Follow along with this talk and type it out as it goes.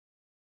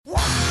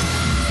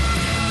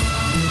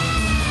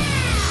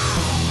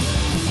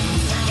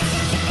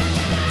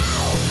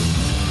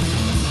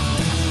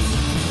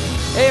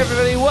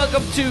everybody,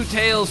 welcome to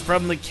Tales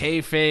from the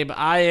Kayfabe.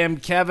 I am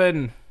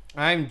Kevin.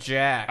 I'm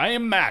Jack. I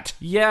am Matt.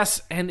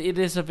 Yes, and it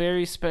is a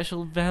very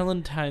special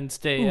Valentine's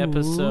Day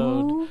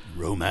episode.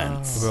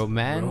 Romance.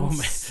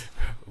 Romance.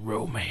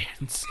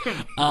 Romance.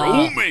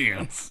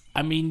 Romance.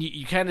 I mean,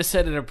 you kind of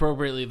said it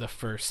appropriately the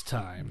first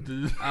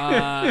time.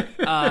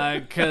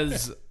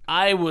 Because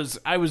I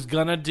was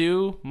gonna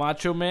do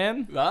Macho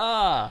Man.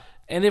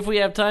 And if we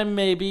have time,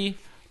 maybe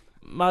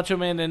Macho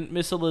Man and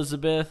Miss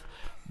Elizabeth.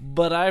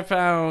 But I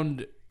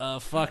found a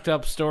fucked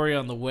up story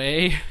on the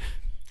way.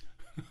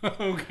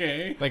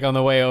 Okay. Like on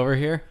the way over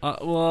here?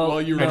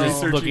 Well, you were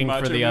just researching looking for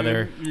Macho the Man.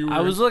 other- I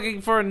was looking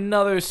for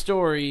another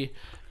story,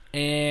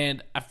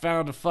 and I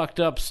found a fucked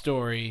up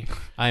story.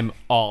 I'm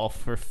all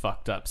for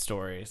fucked up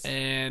stories.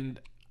 And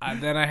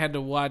then I had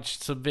to watch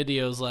some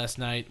videos last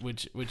night,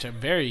 which I'm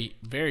very,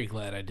 very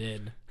glad I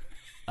did.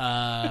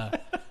 But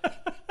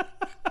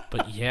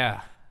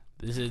yeah,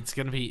 it's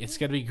gonna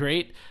be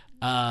great.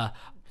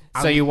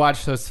 So you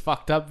watched those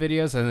fucked up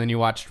videos and then you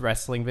watched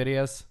wrestling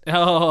videos?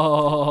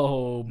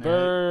 Oh,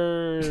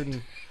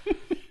 burn!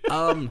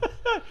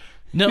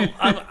 No,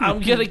 I'm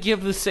gonna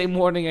give the same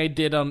warning I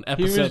did on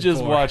episode.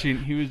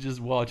 He was just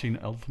watching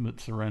Ultimate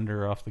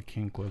Surrender off the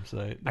Kink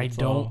website. I That's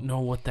don't all. know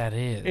what that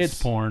is.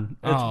 It's porn.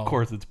 Of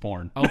course, it's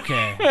porn.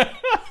 Okay.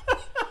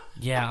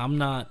 Yeah, I'm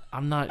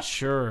not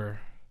sure.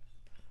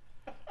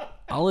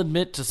 I'll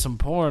admit to some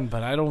porn,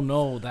 but I don't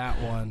know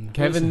that one.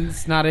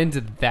 Kevin's not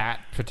into that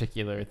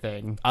particular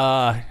thing.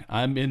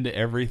 I'm into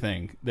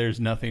everything. There's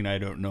nothing I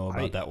don't know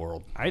about that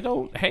world. I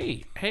don't.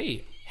 Hey,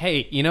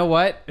 Hey, you know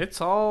what?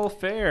 it's all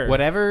fair.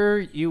 Whatever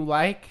you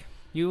like,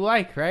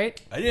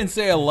 right? I didn't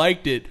say I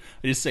liked it.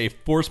 I just say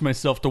force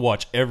myself to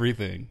watch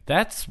everything.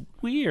 That's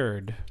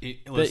weird.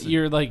 That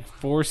you're like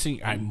forcing.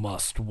 I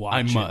must watch. I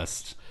it.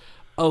 must.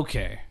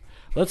 Okay,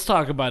 let's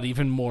talk about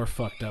even more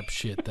fucked up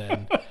shit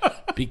then,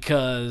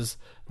 because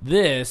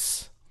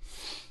this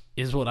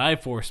is what I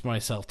forced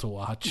myself to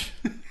watch,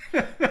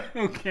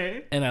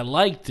 Okay. and I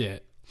liked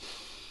it.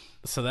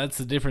 So that's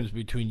the difference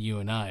between you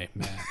and I,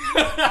 Matt.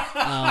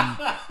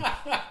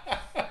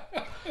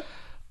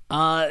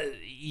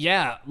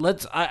 Yeah,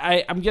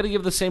 I'm gonna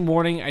give the same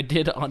warning I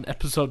did on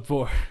episode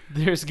 4.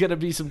 There's gonna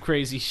be some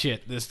crazy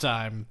shit this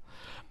time.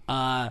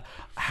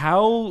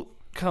 How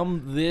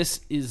come this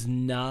is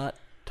not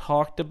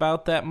talked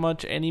about that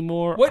much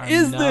anymore? What I'm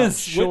is not this?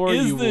 Sure, What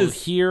is you this? will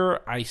hear.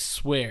 I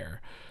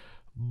swear,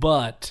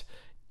 but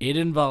it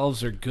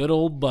involves our good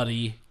old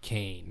buddy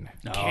Kane.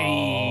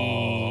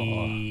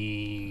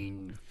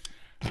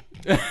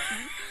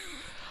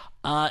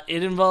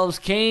 It involves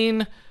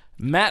Kane,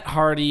 Matt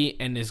Hardy,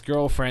 and his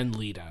girlfriend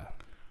Lita.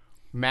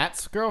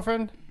 Matt's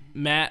girlfriend?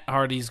 Matt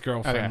Hardy's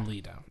girlfriend Okay.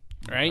 Lita.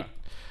 Right?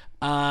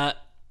 All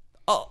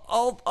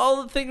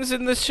the things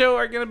in this show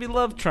are gonna be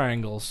love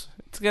triangles.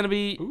 It's gonna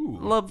be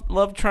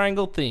love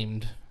triangle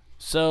themed.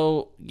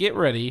 So get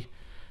ready,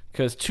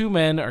 because 2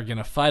 men are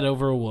gonna fight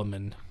over a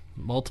woman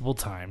multiple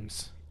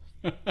times.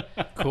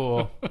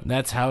 Cool.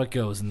 That's how it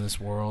goes in this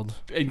world.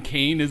 And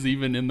Kane is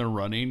even in the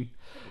running.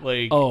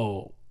 Like,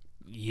 Oh,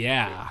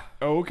 yeah.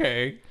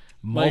 okay.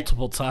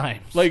 Multiple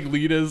times. Like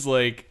Lita's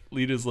like,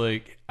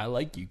 I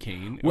like you,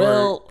 Kane.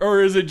 Well,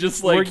 or is it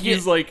just like we're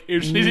he's like,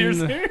 if she's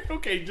here,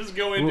 okay, just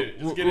go into it.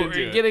 Just get into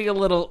We're it. getting a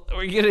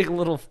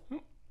little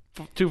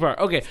too far.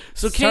 Okay,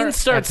 so Start Kane at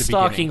starts the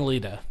stalking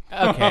Lita.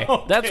 Okay.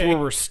 That's where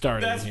we're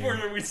starting. That's here.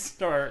 where we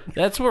start.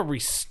 That's where we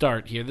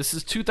start here. This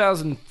is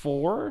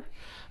 2004.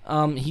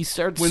 He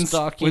starts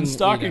stalking. When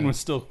stalking Lita. was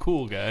still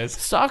cool, guys.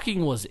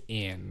 Stalking was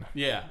in.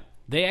 Yeah.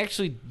 They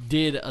actually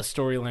did a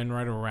storyline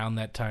right around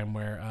that time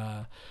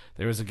where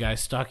there was a guy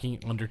stalking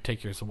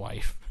Undertaker's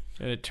wife,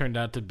 and it turned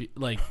out to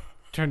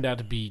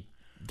be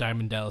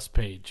Diamond Dallas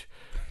Page,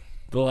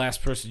 the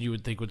last person you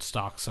would think would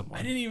stalk someone.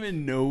 I didn't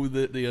even know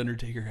that the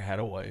Undertaker had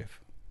a wife.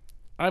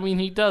 I mean,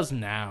 he does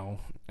now,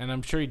 and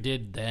I'm sure he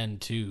did then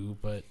too.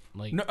 But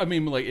like, No, I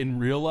mean like in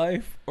real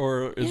life,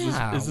 or is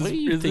Yeah, this? Is what this? do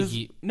you is think this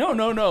he- No.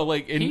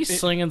 Like he's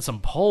slinging some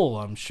pole,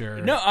 I'm sure.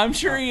 No, I'm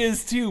sure he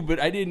is too, but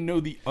I didn't know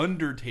the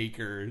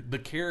Undertaker, the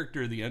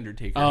character, the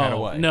Undertaker, had a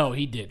wife. No,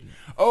 he didn't.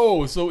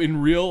 Oh, so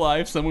in real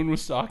life, someone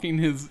was stalking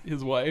his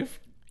wife.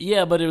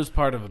 Yeah, but it was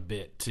part of a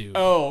bit too.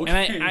 Oh,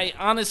 okay. And I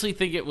honestly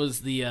think it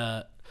was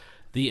the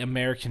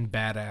American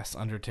Badass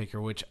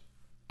Undertaker, which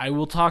I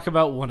will talk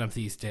about one of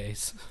these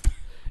days.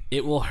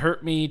 It will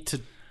hurt me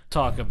to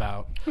talk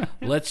about.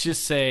 Let's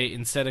just say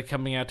instead of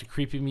coming out to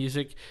creepy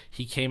music,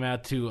 he came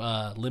out to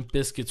Limp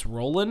Bizkit's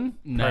Rollin'.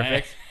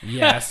 Perfect.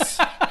 Yes.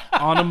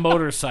 On a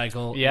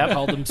motorcycle. Yep. And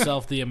called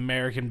himself the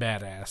American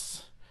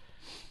Badass.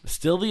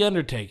 Still the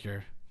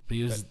Undertaker, but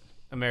he was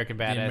American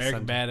the Badass.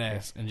 American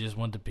Badass, and just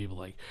went to people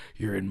like,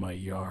 "You're in my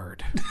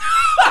yard. You're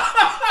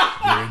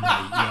in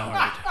my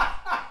yard."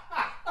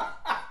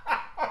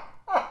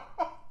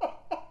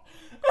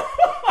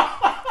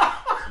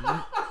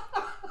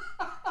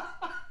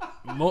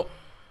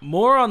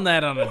 More on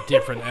that on a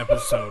different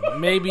episode,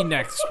 maybe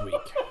next week.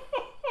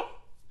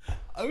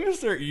 I'm gonna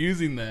start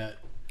using that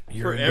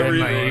You're for in everything.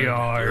 my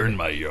yard. You're in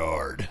my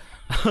yard.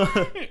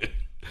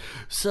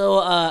 So,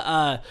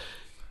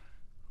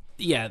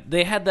 yeah,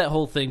 they had that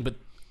whole thing, but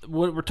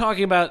what we're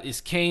talking about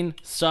is Kane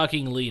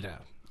stalking Lita.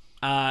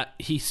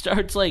 He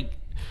starts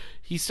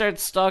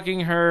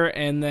stalking her,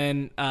 and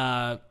then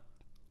I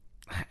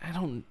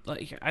don't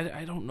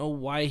know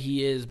why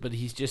he is, but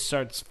he just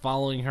starts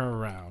following her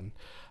around.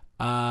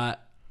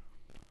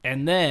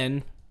 And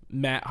then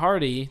Matt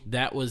Hardy,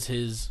 that was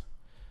his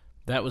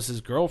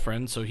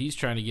girlfriend, so he's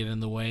trying to get in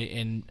the way,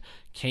 and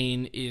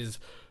Kane is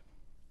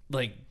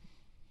like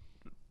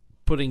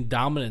putting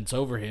dominance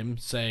over him,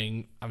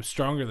 saying, "I'm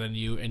stronger than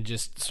you," and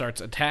just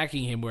starts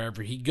attacking him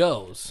wherever he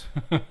goes.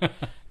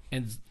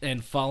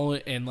 and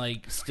following, and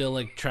like still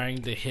like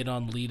trying to hit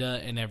on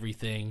Lita and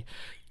everything.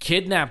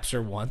 Kidnaps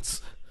her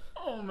once.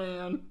 Oh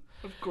man,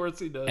 of course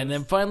he does. And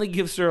then finally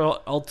gives her an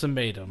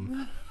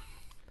ultimatum.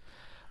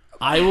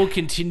 I will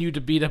continue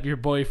to beat up your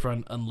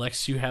boyfriend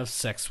unless you have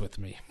sex with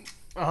me.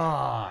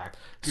 Ah,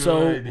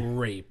 so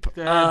rape.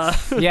 Yeah.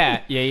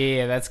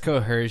 That's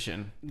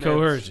coercion.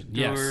 Coercion.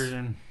 Yes.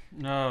 Coercion.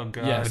 Oh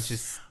god. Yes. Which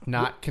is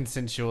not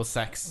consensual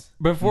sex.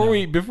 Before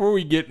we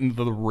get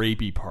into the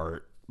rapey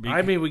part.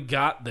 I mean, we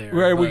got there.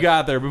 Right, we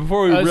got there.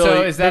 Before we really.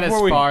 So is that as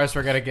before we- far as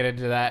we're gonna get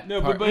into that?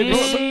 No, part? but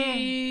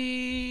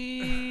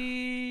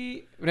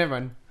Never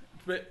mind.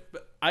 But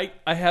I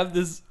have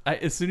this.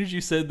 As soon as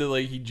you said that,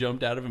 like he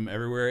jumped out of him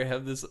everywhere, I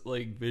have this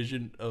like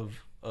vision of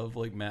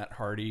like Matt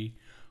Hardy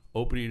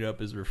opening up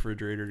his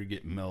refrigerator to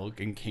get milk,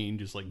 and Kane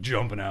just like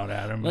jumping out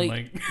at him. Like, and,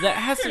 like that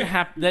hasn't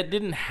happened. That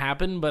didn't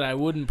happen, but I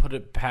wouldn't put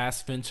it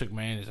past Vince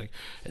McMahon. He's like,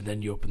 and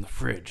then you open the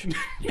fridge, and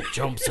he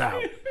jumps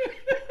out.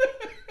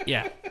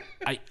 Yeah,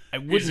 I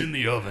wouldn't. He's in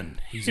the oven.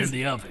 He's in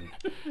the oven,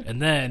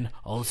 and then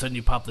all of a sudden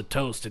you pop the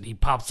toast, and he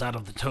pops out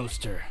of the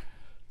toaster.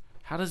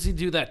 How does he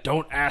do that?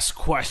 Don't ask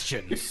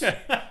questions.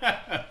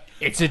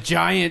 It's a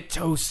giant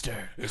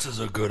toaster. This is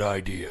a good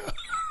idea.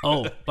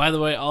 Oh, by the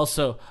way,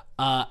 also,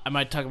 I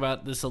might talk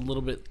about this a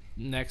little bit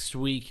next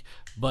week,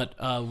 but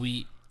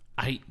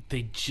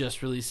they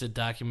just released a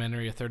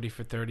documentary, a 30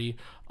 for 30,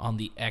 on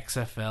the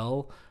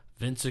XFL,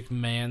 Vince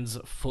McMahon's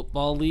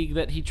football league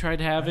that he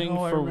tried having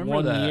for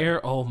 1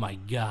 year. Oh my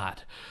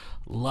God.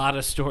 A lot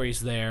of stories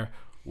there.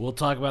 We'll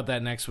talk about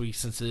that next week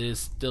since it is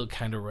still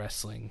kind of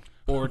wrestling.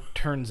 Or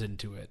turns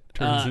into it.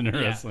 Turns into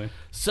wrestling.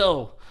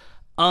 So,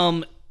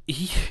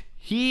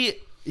 he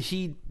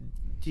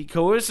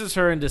coerces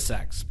her into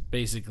sex,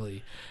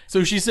 basically.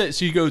 So she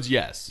goes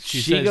yes.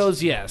 She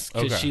goes yes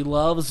because Okay. she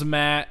loves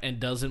Matt and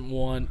doesn't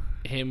want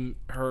him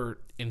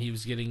hurt, and he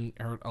was getting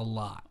hurt a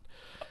lot.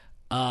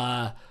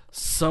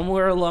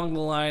 Somewhere along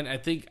the line, I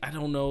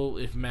don't know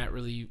if Matt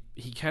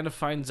he kind of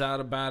finds out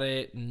about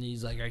it, and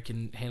he's like, I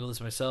can handle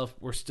this myself.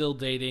 We're still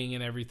dating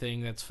and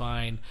everything. That's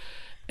fine.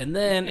 And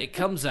then it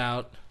comes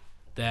out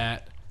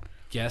that,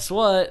 guess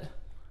what?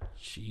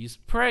 She's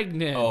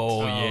pregnant.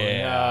 Oh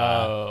yeah.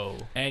 No.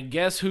 And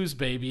guess whose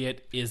baby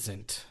it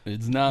isn't?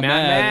 It's not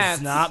Matt's.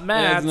 It's not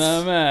Matt's. It's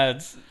not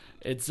Matt's.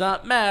 It's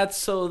not Matt's,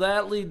 so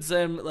that leads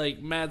them,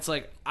 like, Matt's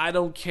like, I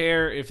don't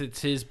care if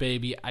it's his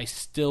baby. I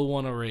still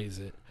want to raise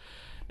it.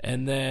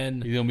 And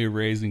then... He's going to be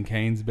raising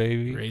Kane's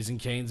baby? Raising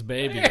Kane's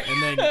baby.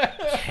 And then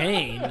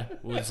Kane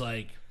was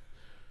like,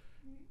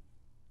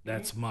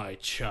 that's my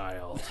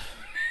child.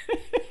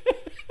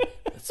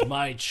 That's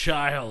my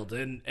child.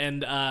 And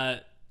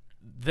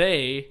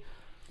they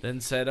then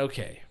said,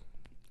 okay,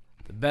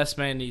 the best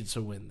man needs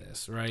to win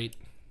this, right?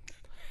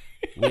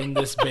 Win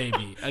this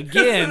baby.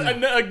 Again.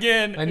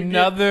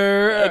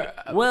 Another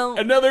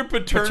Another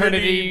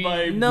paternity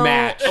by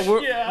match.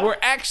 We're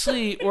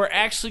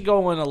actually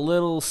going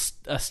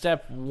a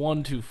step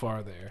one too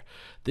far there.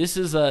 This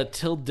is a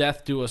till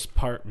death do us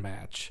part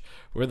match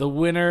where the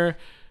winner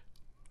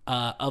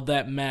of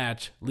that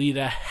match,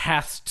 Lita,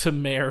 has to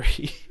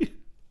marry.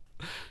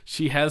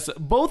 She has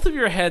both of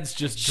your heads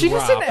just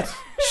dropped.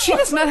 She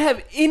does not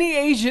have any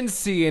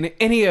agency in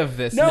any of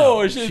this.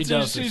 No, she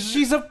doesn't.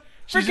 She's a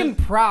freaking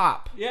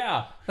prop.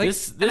 Yeah. Like,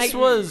 This and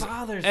was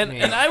bothers and me.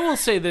 and I will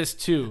say this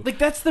too. Like,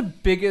 that's the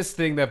biggest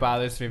thing that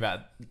bothers me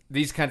about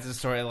these kinds of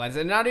storylines,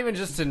 and not even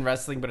just in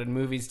wrestling, but in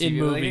movies too. In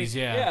movies,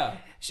 yeah.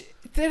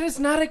 That is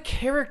not a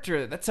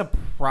character. That's a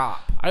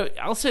prop.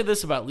 I'll say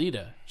this about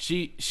Lita.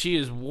 She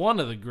is one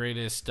of the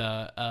greatest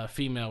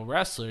female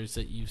wrestlers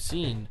that you've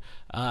seen,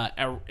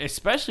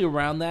 especially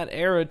around that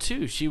era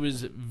too. She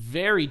was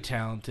very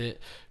talented,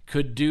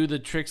 could do the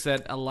tricks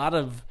that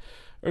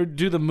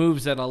do the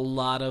moves that a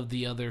lot of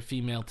the other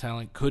female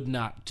talent could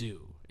not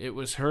do. It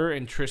was her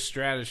and Trish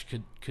Stratus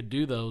could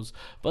do those,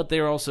 but they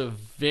were also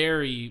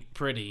very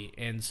pretty,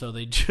 and so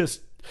they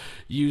just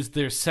used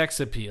their sex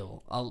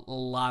appeal a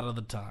lot of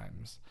the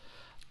times.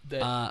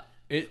 I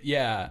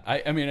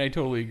mean, I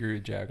totally agree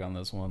with Jack on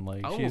this one.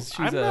 Like, she's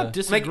I'm not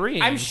disagreeing.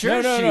 Like, I'm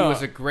sure No. she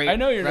was a great I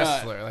know you're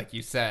wrestler, like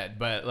you said,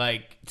 but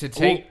like to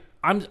take.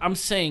 Well, I'm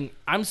saying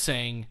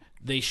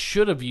they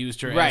should have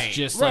used her Right, as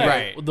just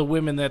right. like the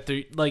women that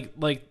they like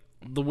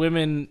the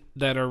women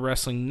that are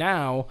wrestling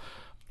now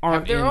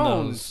aren't have their in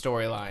own those.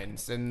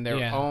 storylines and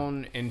their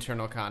own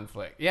internal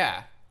conflict.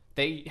 Yeah,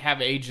 they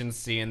have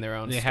agency in their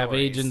own. They stories. have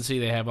agency.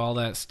 They have all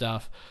that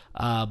stuff.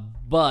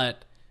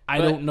 But I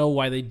don't know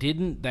why they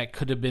didn't. That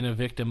could have been a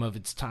victim of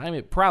its time.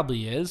 It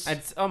probably is.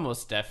 It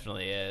almost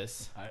definitely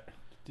is.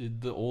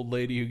 Did the old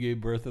lady who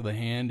gave birth of the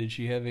hand, did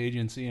she have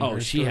agency in her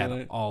she had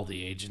storyline? all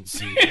the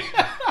agency.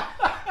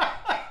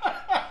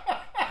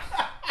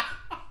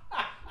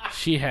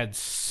 She had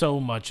so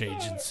much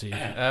agency.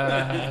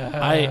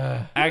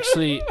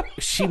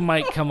 She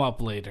might come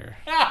up later.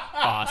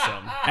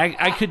 Awesome.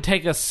 I could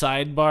take a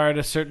sidebar at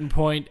a certain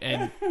point,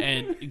 and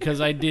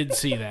because I did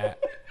see that.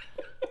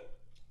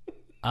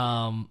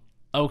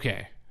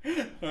 Okay.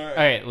 All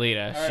right,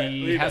 Lita.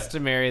 She has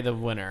to marry the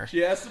winner. She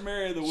has to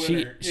marry the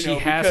winner.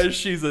 Because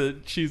she's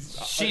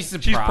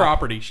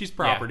property. She's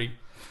property. Yeah.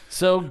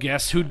 So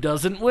guess who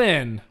doesn't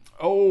win?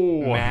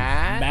 Oh,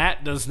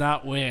 Matt does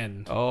not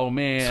win. Oh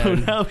man. So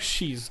now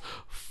she's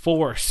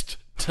forced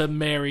to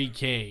marry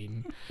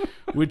Kane,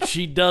 which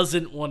she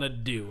doesn't want to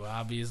do,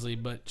 obviously,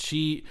 but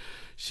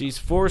she's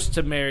forced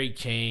to marry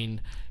Kane.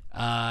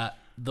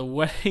 The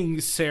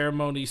wedding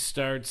ceremony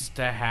starts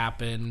to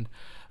happen.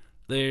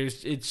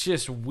 It's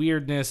just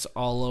weirdness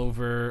all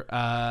over.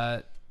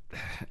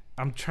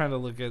 I'm trying to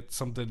look at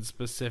something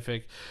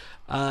specific.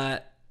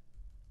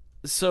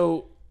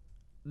 So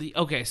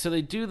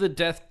they do the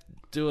death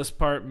do us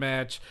part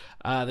match.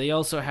 They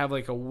also have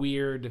like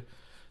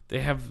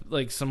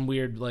some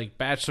weird like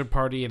bachelor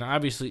party, and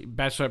obviously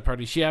bachelorette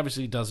party. She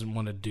obviously doesn't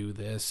want to do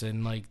this,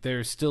 and like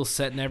they're still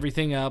setting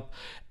everything up.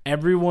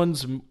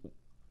 Everyone's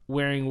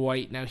wearing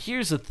white. Now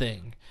here's the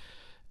thing: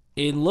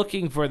 in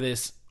looking for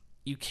this,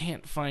 you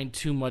can't find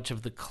too much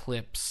of the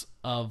clips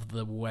of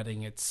the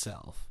wedding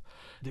itself.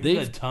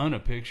 There's a ton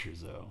of pictures,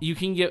 though. You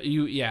can get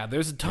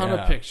there's a ton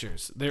of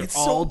pictures. They're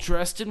all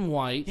dressed in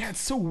white. Yeah, it's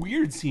so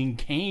weird seeing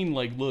Kane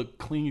look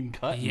clean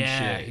cut.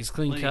 And shit. He's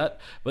clean cut.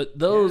 But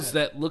those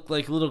that look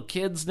like little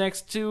kids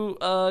next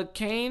to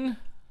Kane,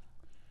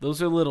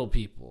 those are little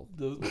people.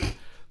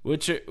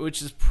 Which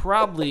is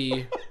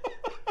probably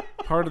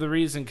part of the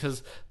reason,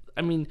 because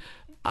I mean,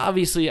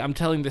 obviously, I'm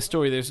telling this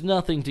story. There's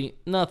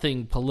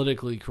nothing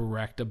politically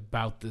correct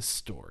about this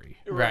story,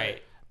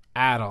 Right.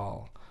 At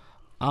all.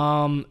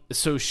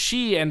 So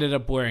she ended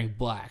up wearing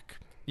black.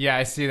 Yeah,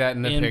 I see that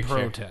in the picture.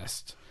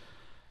 Protest.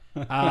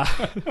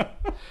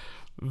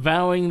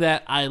 Vowing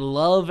that I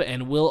love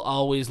and will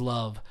always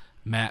love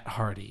Matt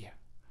Hardy.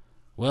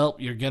 Well,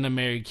 you're gonna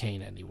marry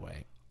Kane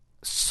anyway.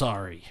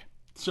 Sorry.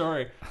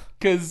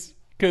 Because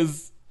who?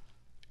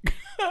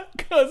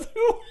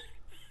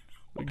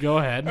 Go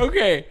ahead.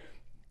 Okay.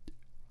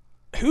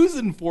 Who's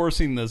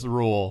enforcing this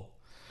rule?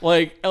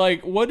 Like,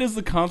 what is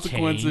the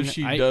consequence if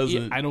she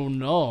doesn't? I don't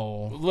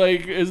know.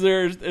 Like, is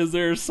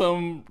there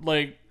some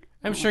like?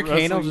 I'm sure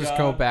Kane will just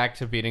go back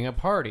to beating a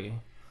party.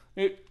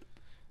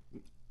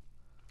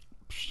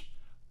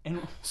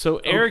 So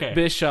Eric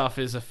Bischoff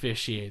is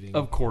officiating.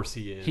 Of course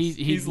he is.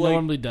 He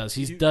normally does.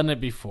 He's done it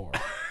before.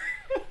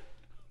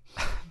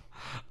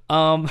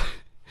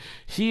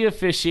 He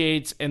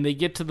officiates, and they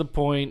get to the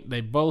point.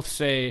 They both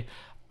say,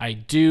 "I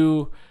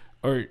do,"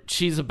 or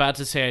she's about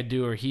to say, "I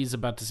do," or he's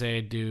about to say,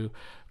 "I do."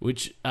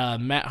 Which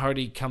Matt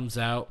Hardy comes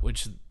out.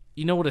 Which,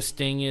 you know what a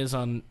sting is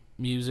on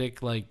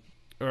music, like,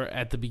 or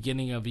at the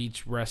beginning of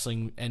each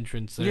wrestling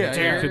entrance.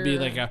 There could be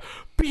like a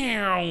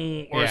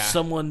 "pew" or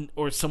someone's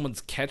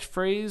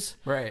catchphrase.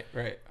 Right.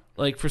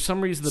 Like, for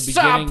some reason,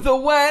 Stop the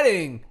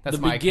wedding. That's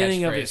the my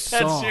beginning of catchphrase. his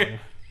song.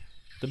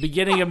 The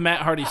beginning of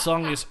Matt Hardy's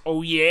song is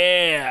 "Oh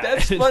yeah."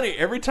 That's funny.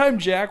 Every time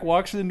Jack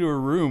walks into a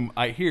room,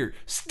 I hear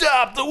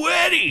 "Stop the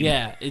wedding."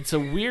 Yeah, it's a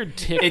weird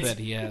tip that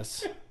he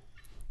has.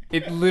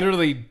 It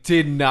literally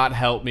did not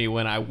help me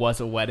when I was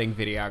a wedding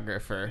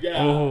videographer.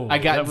 Yeah. Oh, I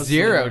got that was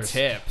 0 the worst.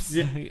 tips.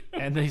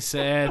 And they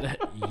said,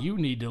 "You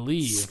need to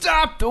leave."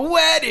 Stop the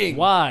wedding.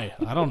 Why?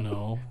 I don't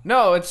know.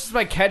 No, it's just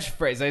my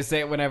catchphrase. I say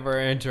it whenever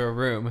I enter a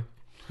room.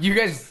 You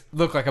guys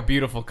look like a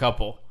beautiful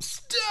couple.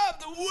 Stop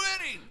the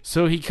wedding.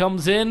 So he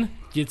comes in,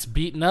 gets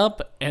beaten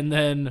up, and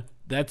then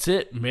that's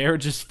it.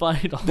 Marriage is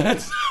final.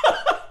 That's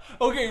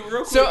okay. Real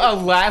quick. So a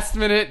last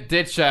minute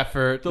ditch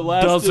effort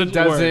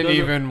doesn't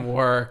even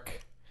work.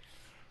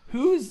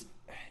 Who's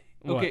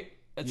What? okay?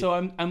 So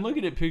I'm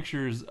looking at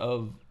pictures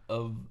of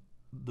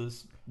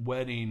this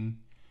wedding.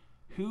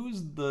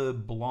 Who's the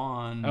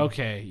blonde?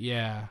 Okay,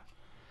 yeah.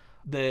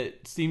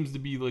 That seems to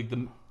be like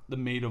the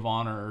maid of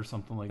honor or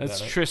something like That's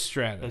that. Trish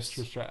Stratus. That's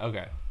Trish Stratus.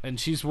 Okay. And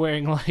she's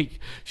wearing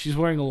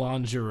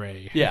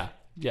lingerie. Yeah.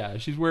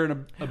 She's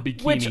wearing a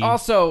bikini. Which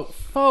also,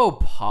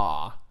 faux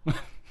pas.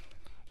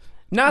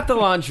 Not the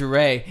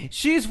lingerie.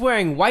 She's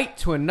wearing white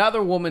to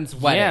another woman's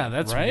wedding. Yeah,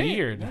 that's right?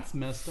 weird. That's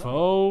messed up.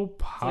 Faux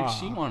pas. It's like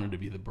she wanted to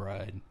be the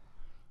bride.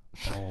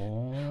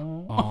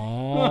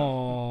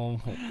 Oh,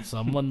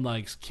 someone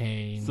likes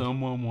Kane.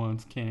 Someone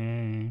wants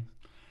Kane.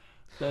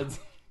 This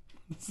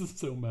is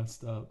so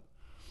messed up.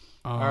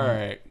 All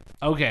right.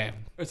 Okay.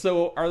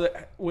 So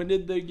when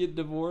did they get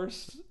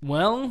divorced?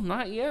 Well,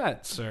 not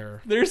yet,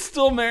 sir. They're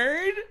still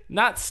married?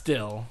 Not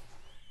still.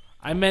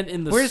 I meant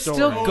in the We're story.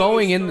 still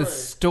going in the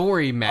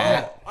story,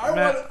 Matt. I'm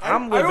I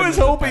living was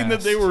in the hoping that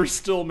past. they were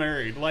still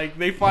married. Like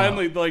they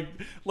finally like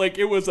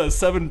it was a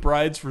 7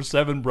 brides for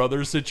 7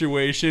 brothers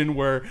situation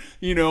where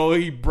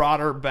he brought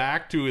her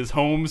back to his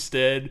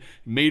homestead,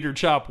 made her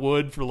chop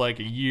wood for like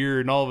a year,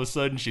 and all of a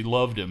sudden she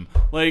loved him.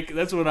 Like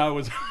that's what I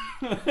was.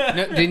 No,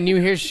 didn't you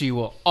hear? She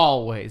will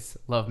always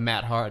love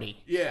Matt Hardy.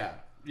 Yeah.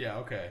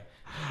 Okay.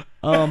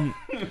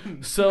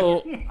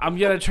 So I'm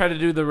gonna try to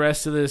do the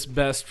rest of this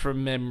best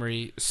from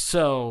memory.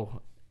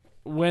 So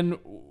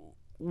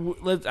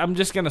I'm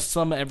just gonna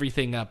sum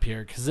everything up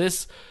here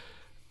because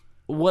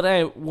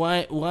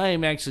why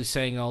I'm actually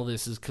saying all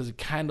this is because it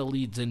kind of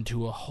leads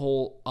into a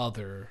whole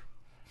other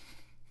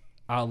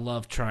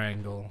love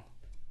triangle,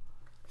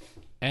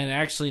 and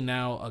actually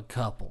now a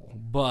couple,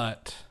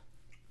 but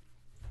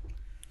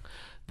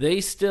they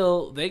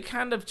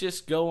kind of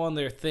just go on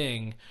their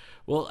thing.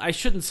 Well, I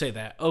shouldn't say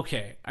that.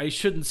 Okay, I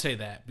shouldn't say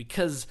that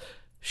because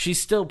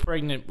she's still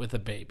pregnant with a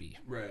baby.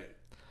 Right.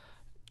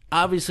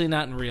 Obviously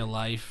not in real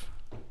life.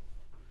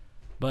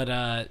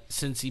 But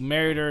since he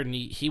married her and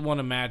he won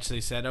a match, they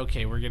said,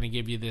 okay, we're going to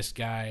give you this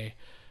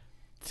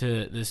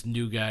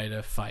new guy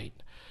to fight.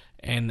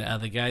 And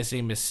the guy's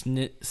name is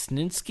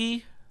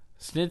Snitsky.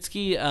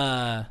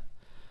 Snitsky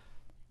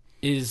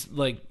is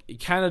like,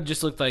 kind of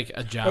just looked like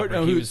a jobber.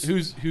 Oh, no,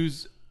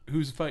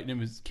 who's fighting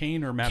him? Is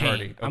Kane or Matt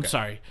Hardy? Okay. I'm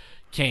sorry.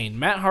 Kane.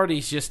 Matt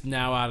Hardy's just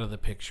now out of the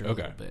picture a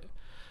little bit.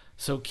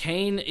 So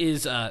Kane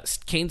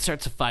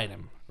starts to fight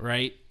him,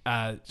 right?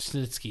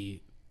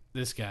 Snitsky,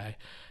 this guy,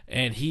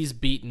 and he's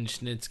beaten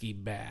Snitsky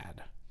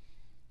bad.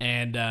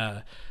 And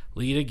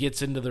Lita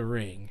gets into the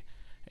ring,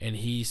 and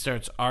he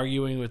starts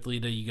arguing with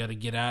Lita. You got to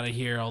get out of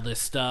here, all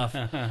this stuff.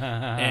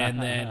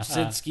 And then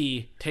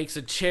Snitsky takes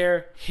a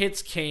chair,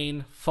 hits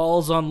Kane,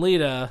 falls on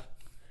Lita,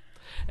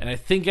 and I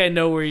think you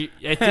know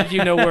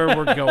where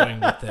we're going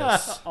with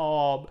this.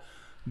 Oh,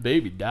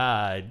 baby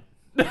died.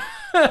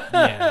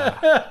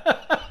 Yeah.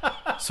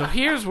 So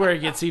here's where it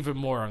gets even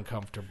more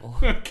uncomfortable.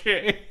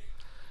 Okay.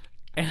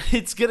 And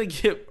it's going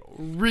to get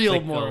real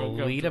Like more the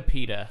uncomfortable. Lita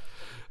Pita.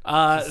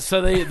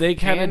 So they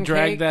kind of pancake?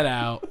 drag that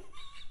out.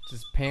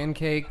 Just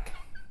pancake.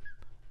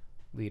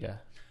 Lita.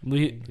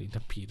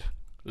 Lita Pete.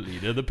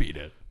 Lita the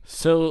Pita.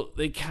 So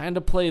they kind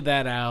of play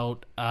that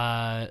out.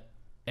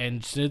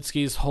 And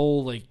Snitsky's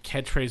whole like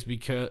catchphrase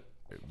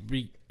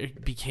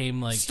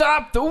became like,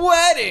 Stop the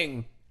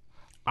wedding!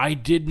 I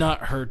did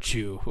not hurt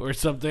you, or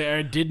something, or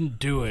I didn't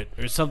do it,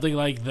 or something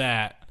like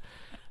that.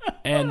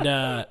 And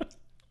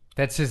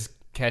That's his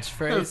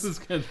catchphrase. This is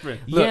catchphrase.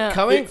 Look, Yeah,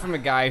 coming from a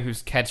guy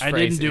whose catchphrase I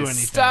didn't do is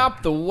anything.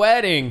 "Stop the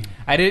wedding,"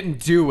 I didn't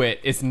do it.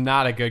 It's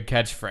not a good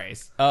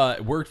catchphrase.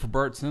 It worked for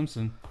Bart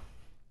Simpson.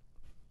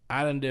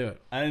 I didn't do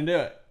it. I didn't do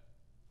it.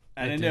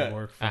 I didn't do didn't it.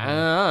 work for me.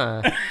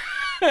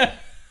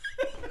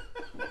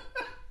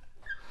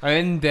 I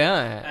didn't do it.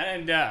 I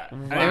didn't do it.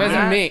 It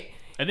wasn't me.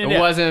 I didn't do It it.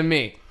 wasn't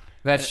me.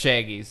 That's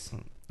Shaggy's.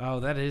 Oh,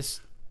 that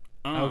is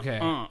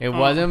okay. It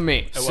wasn't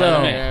me.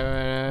 So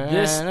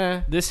This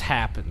this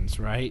happens,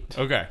 right?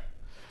 Okay.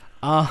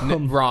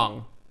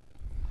 wrong.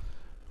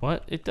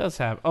 What? It does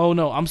happen. Oh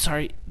no, I'm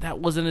sorry. That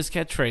wasn't his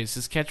catchphrase.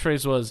 His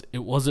catchphrase was,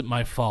 "It wasn't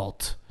my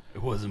fault."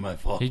 It wasn't my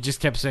fault. He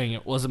just kept saying,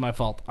 "It wasn't my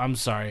fault." I'm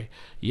sorry.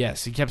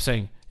 Yes, he kept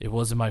saying, "It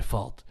wasn't my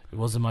fault. It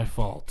wasn't my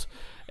fault."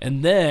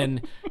 And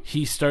then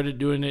he started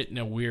doing it in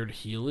a weird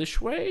heelish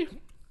way,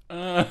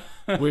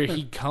 where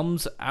he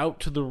comes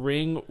out to the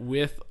ring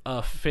with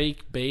a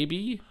fake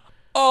baby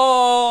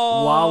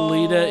while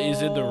Lita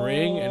is in the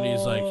ring, and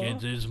he's like,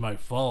 "It is my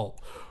fault.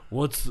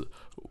 What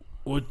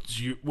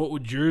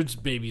would your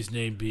baby's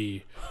name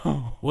be?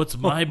 What's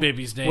my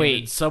baby's name?" Wait.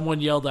 And someone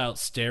yelled out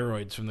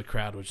steroids from the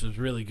crowd, which was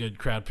really good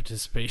crowd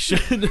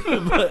participation.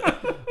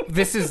 But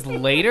This is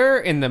later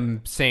in the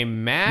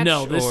same match.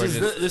 no, this or is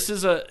just- this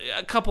is a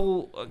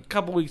couple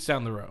weeks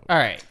down the road. All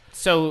right.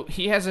 So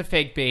he has a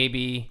fake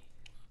baby.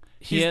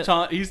 He's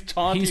taunting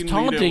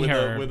taunting Lita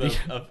her. with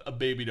a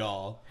baby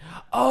doll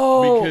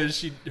Oh,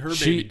 because her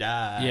baby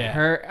died. Yeah.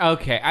 her.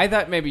 Okay, I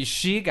thought maybe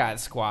she got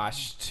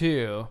squashed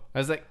too. I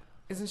was like,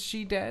 isn't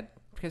she dead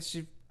because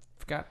she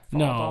got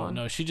fall on?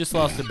 No, she just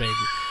lost a baby.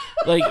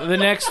 Like the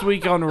next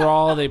week on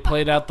Raw, they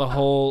played out the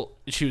whole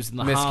she was in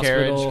the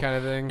Miscarriage hospital kind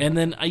of thing. and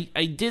then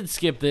I did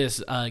skip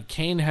this.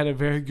 Kane had a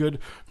very good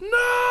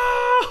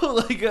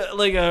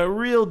like a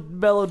real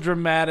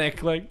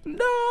melodramatic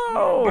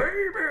no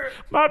baby,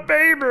 my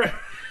baby.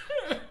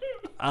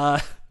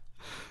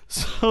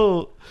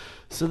 So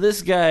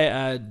this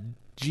guy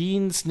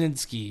Gene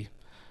Snitsky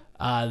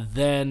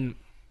then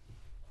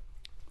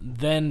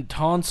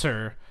taunts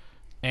her,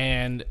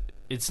 and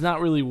it's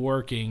not really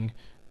working,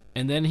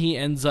 and then he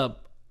ends up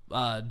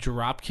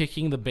drop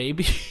kicking the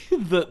baby,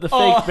 the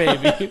fake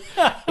baby,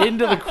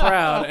 into the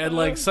crowd, and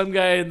like some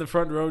guy in the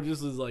front row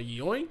just was like,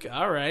 "Yoink!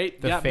 All right,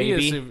 The got me a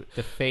Faby? super-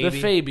 The Faby?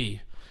 the Faby,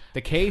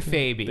 the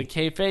K-Faby. the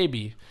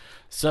K-Faby."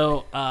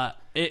 So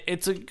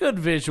it's a good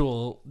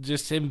visual,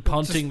 just him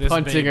punting this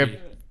punting baby.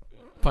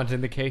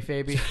 punting the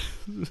K-Faby.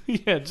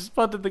 Yeah, just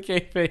punted the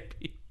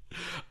K-Faby.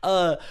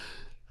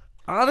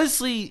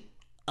 Honestly,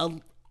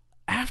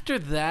 after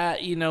that,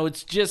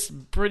 it's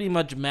just pretty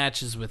much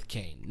matches with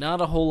Kane.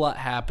 Not a whole lot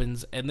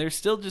happens, and they're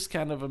still just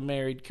kind of a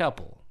married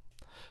couple.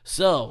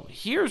 So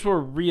here's where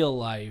real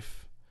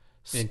life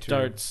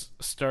starts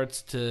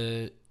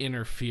to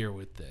interfere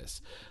with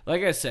this.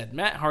 Like I said,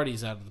 Matt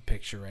Hardy's out of the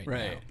picture right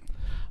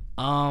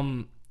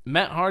now.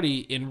 Matt Hardy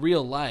in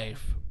real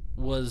life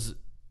was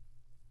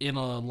in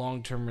a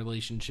long-term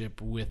relationship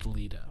with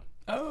Lita.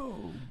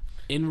 Oh.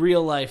 In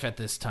real life at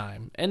this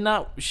time. And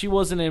she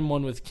wasn't in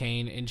one with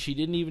Kane, and she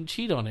didn't even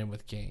cheat on him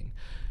with Kane.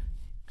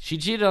 She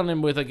cheated on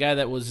him with a guy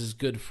that was his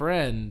good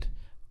friend,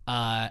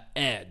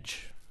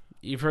 Edge.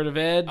 You've heard of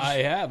Edge?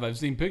 I have. I've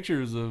seen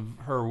pictures of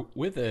her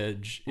with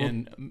Edge.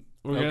 We're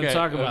going to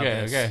talk about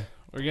this. Okay.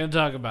 We're going to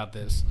talk about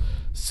this.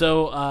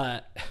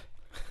 So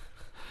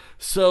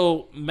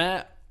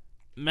Matt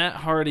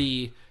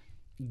Hardy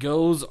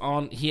goes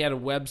on. He had a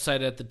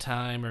website at the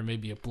time, or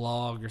maybe a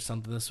blog or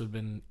something. This would have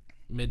been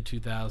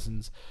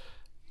mid-2000s,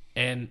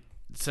 and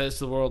says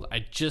to the world,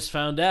 I just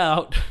found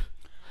out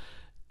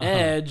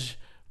Edge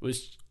or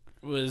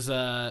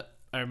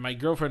my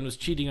girlfriend was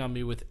cheating on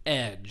me with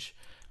Edge.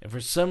 And for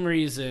some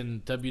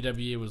reason,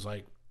 WWE was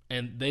like,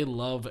 and they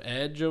love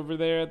Edge over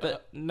there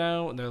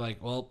now, and they're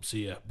like, well,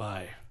 see ya,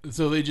 bye.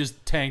 So they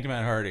just tanked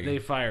Matt Hardy. They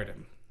fired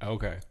him.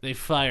 Okay. They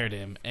fired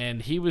him,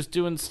 and he was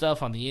doing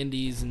stuff on the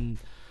indies and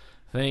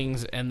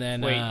things, and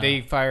then... Wait,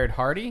 they fired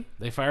Hardy?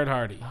 They fired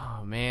Hardy.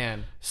 Oh,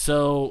 man.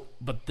 So,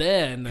 but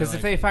then... Because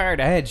if they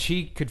fired Edge,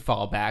 he could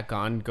fall back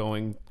on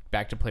going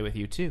back to play with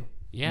you, too.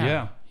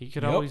 Yeah. He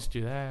could always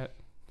do that.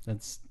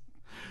 That's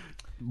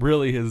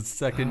really his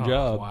second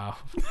job. Wow.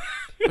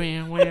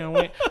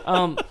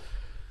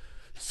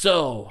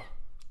 So...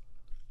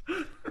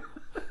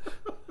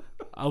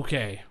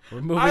 Okay,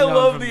 we're moving on. I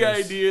love from the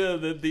this. idea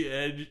that the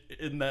Edge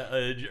and that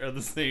Edge are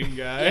the same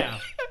guy. Yeah.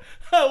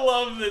 I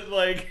love that,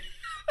 like...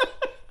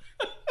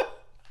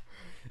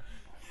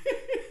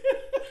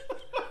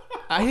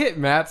 I hit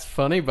Matt's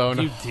funny bone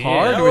You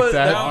hard did. with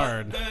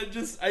that.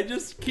 I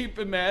just keep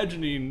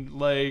imagining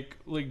like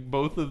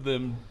both of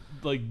them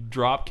like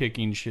drop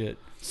kicking shit.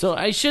 So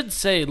I should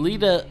say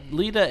Lita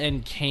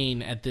and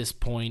Kane at this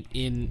point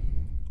in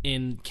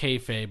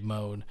kayfabe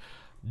mode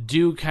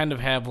do kind of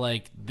have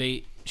like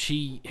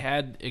she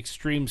had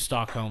extreme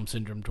Stockholm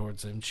syndrome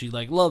towards him. She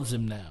like loves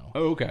him now.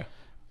 Oh, okay.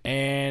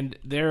 And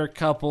they're a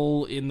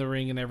couple in the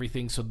ring and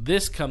everything. So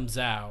this comes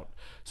out.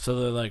 So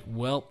they're like,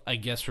 well, I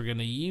guess we're going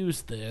to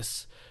use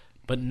this,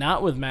 but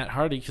not with Matt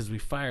Hardy because we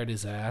fired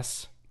his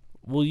ass.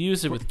 We'll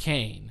use it with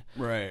Kane.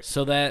 Right.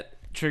 So that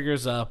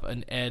triggers up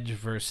an Edge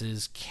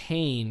versus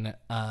Kane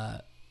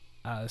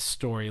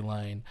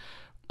storyline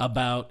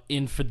about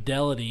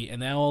infidelity.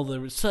 And now all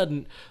of a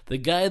sudden, the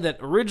guy that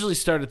originally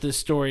started this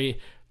story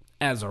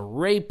as a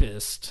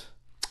rapist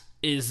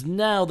is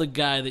now the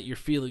guy that you're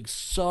feeling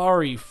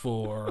sorry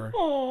for.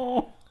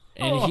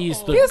 And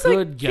he's the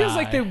good guy. Feels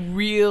like they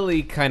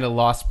really kind of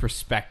lost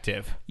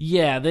perspective.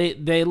 Yeah,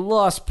 they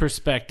lost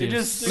perspective.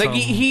 Just Like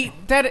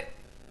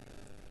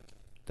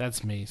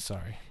That's me.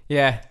 Sorry.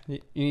 Yeah,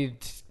 you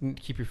need to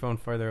keep your phone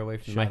farther away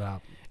from Shut me.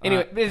 up.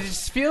 Anyway, it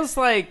just feels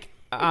like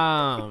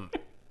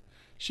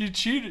she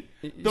cheated.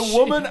 The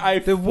woman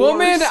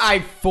I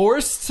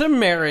forced to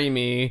marry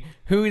me,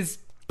 who is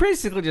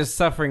basically just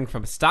suffering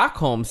from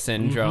Stockholm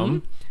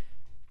syndrome,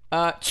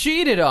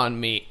 cheated on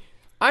me.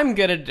 I'm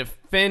gonna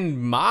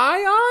defend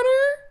my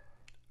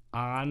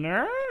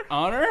honor.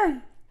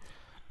 Honor?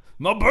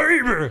 My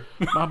baby.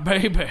 My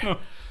baby.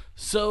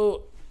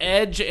 So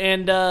Edge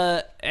and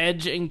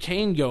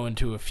Kane go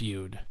into a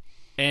feud,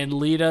 and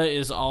Lita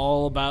is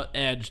all about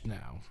Edge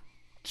now.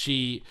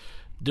 She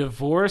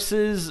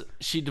divorces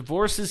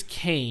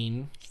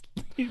Kane.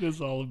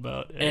 Lita's all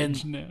about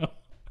Edge now.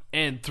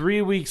 And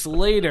 3 weeks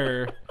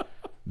later,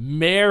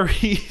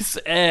 marries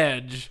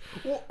Edge,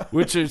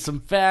 which are some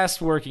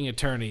fast-working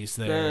attorneys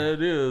there.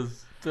 That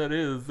is.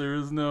 There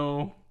is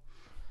no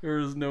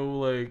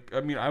like. I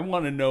mean, I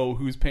want to know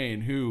who's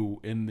paying who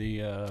in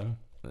the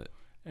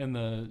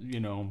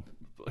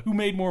who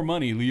made more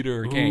money, Lita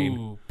or Kane?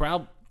 Ooh,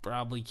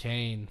 probably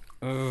Kane.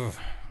 Ugh.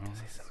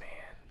 He's a man.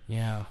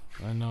 Yeah,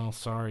 I know.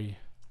 Sorry.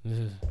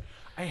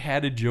 I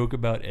had a joke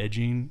about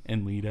edging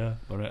and Lita,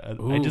 but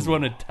I just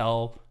want to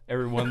tell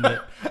everyone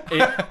that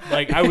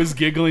I was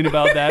giggling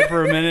about that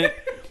for a minute,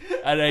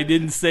 and I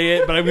didn't say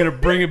it, but I'm going to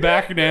bring it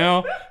back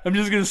now. I'm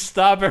just going to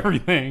stop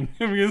everything.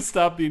 I'm going to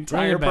stop the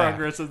entire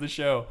progress of the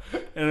show,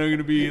 and I'm going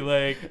to be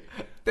like,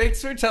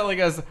 thanks for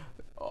telling us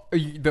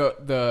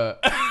the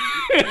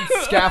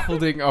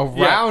scaffolding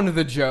around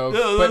the joke,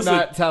 but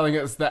not telling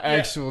us the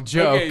actual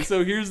joke. Okay,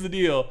 so here's the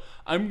deal.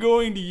 I'm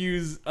going to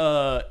use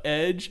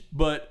edge,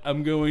 but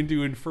I'm going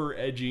to infer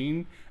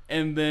edging,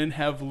 and then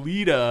have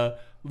Lita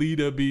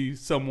be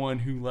someone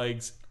who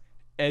likes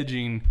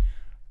edging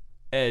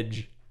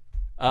edge.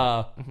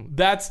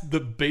 That's the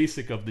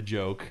basic of the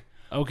joke.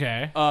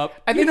 Okay. I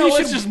think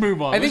let's just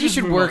move on. I think you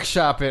should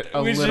workshop it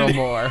a little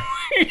more.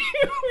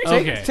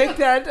 Okay. Take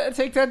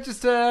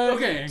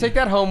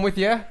that home with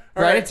you.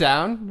 Write it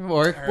down.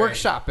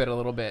 Workshop it a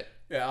little bit.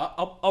 Yeah,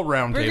 I'll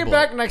round Bring table it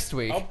back next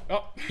week.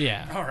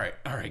 Yeah. All right,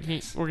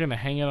 guys. We're gonna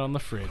hang it on the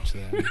fridge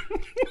then.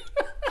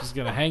 Just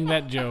gonna hang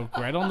that joke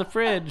right on the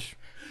fridge.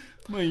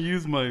 I'm gonna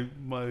use my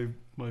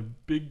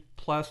big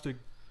plastic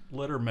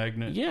letter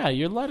magnet. Yeah,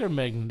 your letter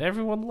magnet.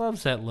 Everyone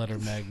loves that letter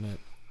magnet.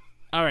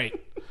 All right.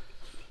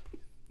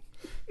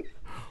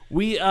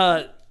 We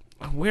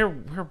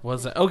where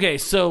was it? Okay,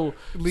 so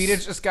Lita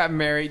just got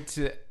married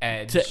to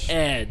Edge.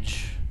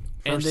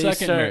 Her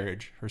second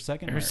marriage. Her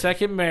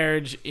second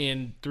marriage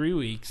in 3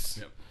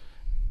 weeks.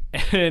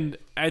 Yep. And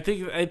I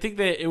think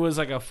that it was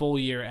like a full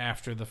year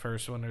after the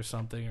first one or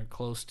something, or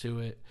close to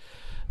it.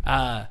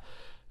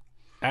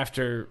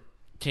 After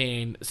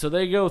Kane, so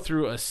they go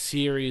through a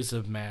series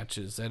of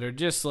matches that are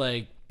just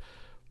like,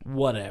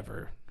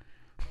 whatever,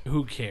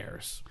 who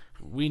cares?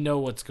 We know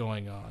what's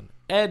going on.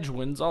 Edge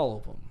wins all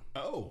of them.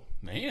 Oh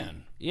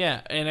man.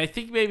 Yeah, and I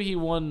think maybe he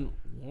won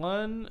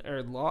one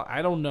or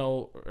I don't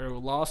know, or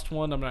lost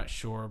one. I'm not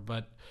sure,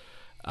 but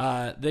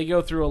they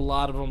go through a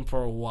lot of them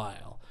for a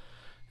while.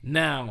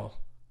 Now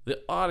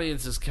the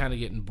audience is kind of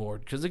getting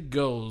bored because it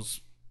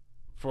goes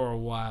for a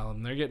while,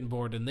 and they're getting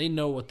bored, and they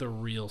know what the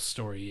real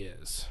story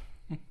is.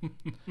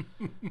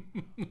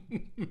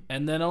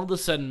 And then all of a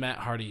sudden, Matt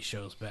Hardy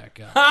shows back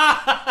up.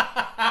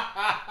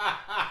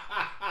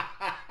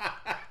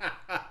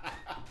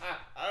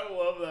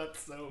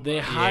 They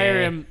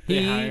hire him.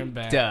 They hire him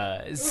back.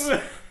 Does.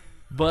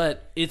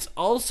 But it's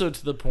also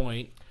to the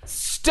point.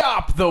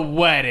 Stop the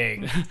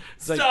wedding.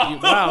 It's like,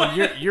 wow,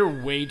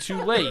 you're way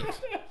too late.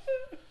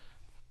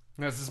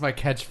 This is my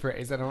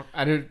catchphrase.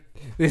 I don't.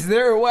 Is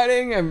there a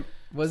wedding?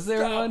 Was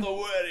there one? The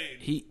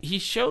wedding. He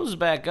shows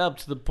back up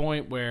to the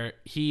point where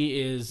he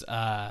is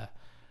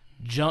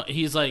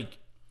he's like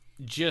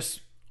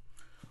just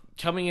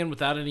coming in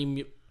without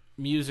any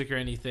music or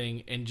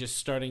anything and just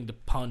starting to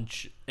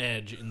punch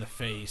Edge in the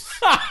face.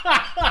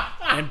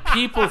 And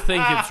people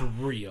think it's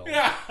real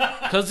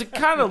because it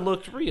kind of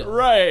looked real.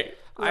 Right.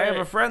 I have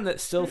a friend that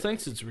still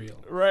thinks it's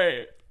real.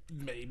 Right.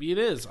 Maybe it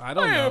is. I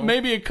don't know.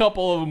 Maybe a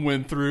couple of them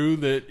went through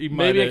that. He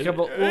might Maybe a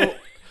couple. Well,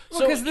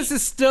 because this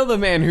is still the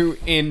man who,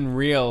 in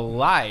real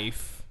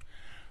life,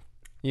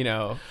 you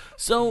know.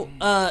 So,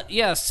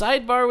 yeah,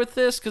 sidebar with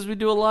this, because we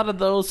do a lot of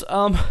those.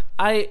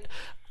 I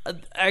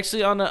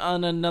actually, on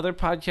another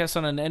podcast,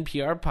 on an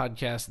NPR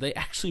podcast, they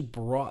actually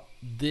brought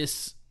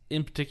this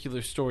in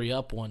particular story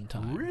up one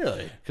time.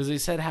 Really? Because they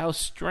said how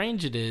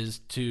strange it is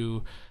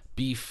to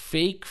be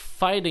fake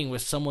fighting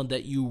with someone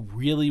that you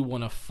really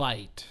want to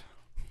fight.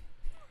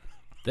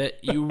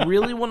 That you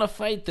really want to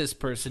fight this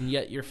person,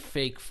 yet you're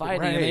fake fighting.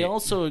 Right. And they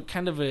also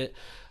kind of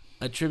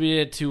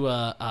attributed it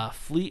to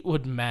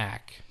Fleetwood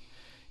Mac.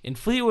 In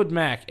Fleetwood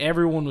Mac,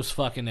 everyone was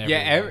fucking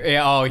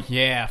everyone.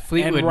 Yeah,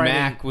 Fleetwood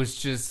Mac was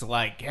just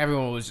like,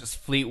 everyone was just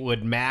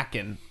Fleetwood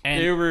Macking.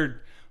 And they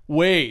were,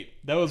 wait,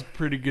 that was a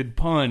pretty good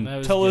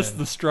pun. Tell us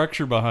the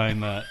structure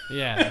behind that.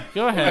 Yeah,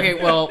 go ahead. Okay,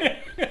 well,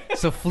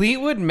 so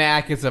Fleetwood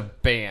Mac is a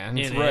band.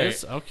 It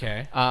is?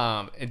 Okay.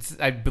 It's,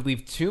 I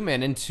believe, 2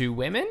 men and 2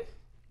 women.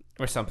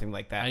 Or something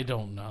like that. I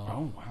don't know.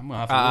 Oh, I'm going to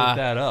have to look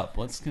that up.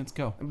 Let's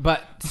go.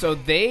 But, so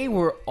they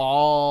were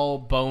all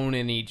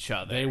boning each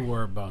other. They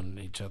were boning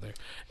each other.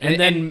 And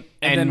then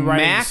writing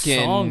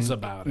Mackin' songs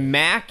about it.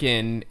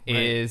 Mackin'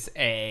 is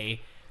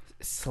a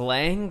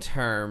slang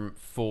term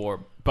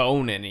for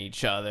boning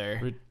each other.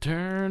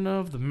 Return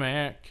of the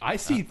Mac. I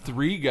see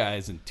 3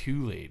 guys and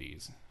 2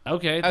 ladies.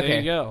 Okay, there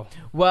you go.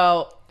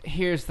 Well,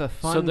 here's the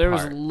fun part. So there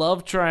was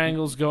love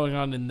triangles going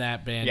on in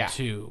that band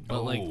too.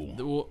 But like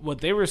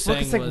what they were saying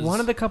was, like, one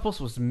of the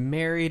couples was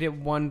married at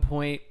one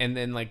point, and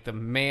then like the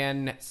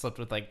man slept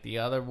with like the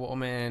other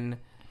woman,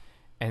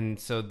 and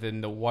so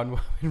then the one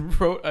woman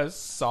wrote a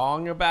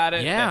song about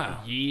it.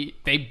 Yeah,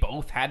 they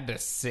both had to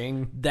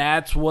sing.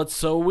 That's what's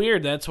so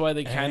weird. That's why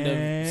they kind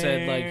of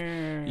said, like,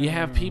 you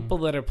have people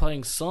that are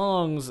playing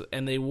songs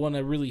and they want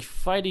to really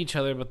fight each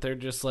other, but they're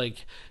just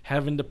like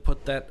having to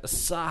put that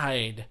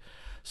aside.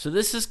 So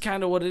this is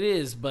kind of what it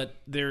is, but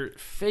they're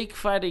fake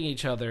fighting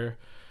each other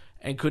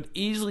and could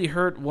easily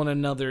hurt one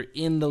another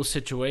in those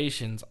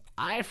situations.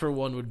 I, for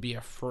one, would be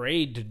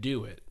afraid to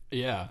do it.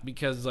 Yeah.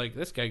 Because, like,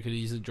 this guy could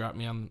easily drop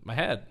me on my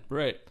head.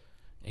 Right.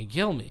 And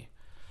kill me.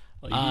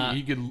 Like,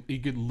 he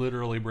could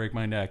literally break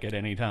my neck at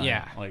any time.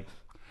 Yeah. Like,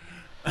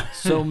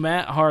 so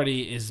Matt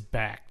Hardy is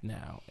back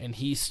now, and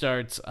he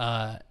starts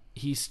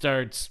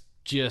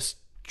just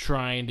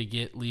trying to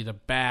get Lita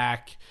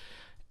back.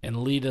 And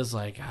Lita's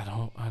like, I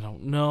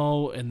don't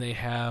know. And they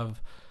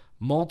have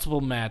multiple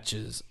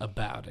matches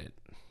about it.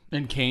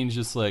 And Kane's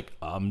just like,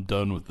 I'm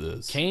done with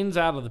this. Kane's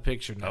out of the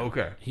picture now.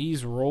 Okay.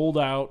 He's rolled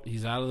out.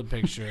 He's out of the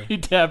picture. He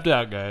tapped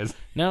out, guys.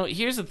 Now,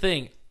 here's the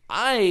thing.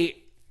 Through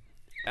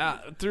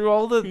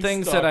all the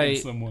things that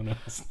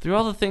through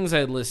all the things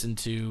I listen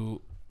to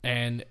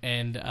and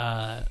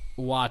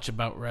watch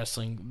about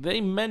wrestling, they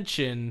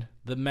mention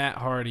the Matt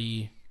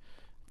Hardy,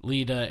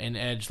 Lita, and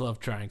Edge love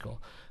triangle.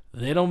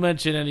 They don't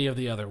mention any of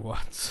the other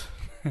ones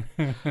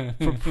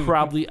for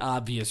probably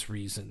obvious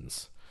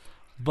reasons.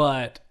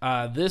 But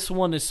this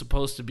one is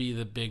supposed to be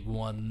the big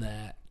one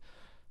that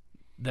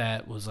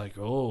that was like,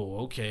 oh,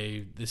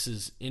 okay, this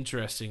is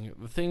interesting.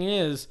 The thing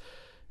is,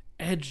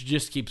 Edge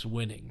just keeps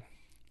winning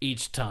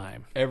each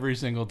time. Every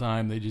single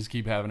time, they just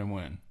keep having him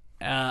win.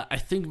 I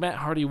think Matt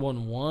Hardy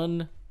won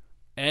one.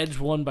 Edge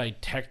won by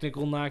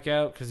technical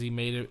knockout because he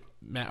made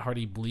Matt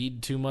Hardy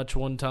bleed too much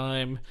one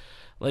time.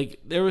 Like,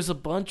 there was a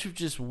bunch of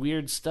just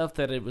weird stuff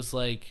that it was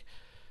like,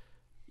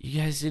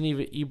 you guys didn't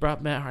even, you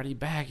brought Matt Hardy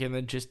back and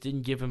then just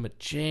didn't give him a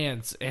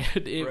chance. And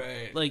it,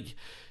 Right. like,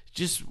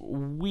 just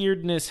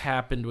weirdness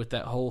happened with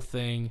that whole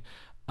thing.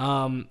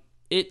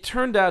 It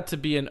turned out to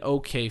be an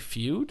okay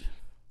feud.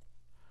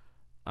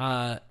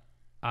 But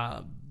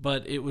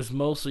it was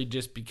mostly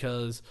just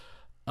because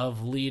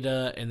of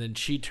Lita, and then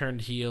she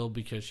turned heel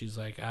because she's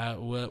like,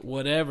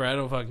 whatever, I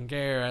don't fucking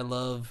care. I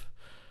love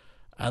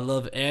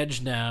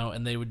Edge now,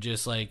 and they would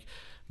just like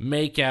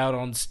make out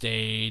on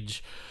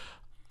stage.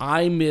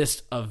 I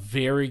missed a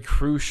very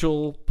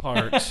crucial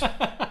part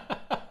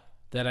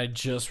that I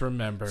just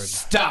remembered.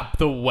 Stop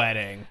the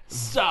wedding.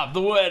 Stop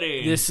the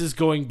wedding. This is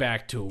going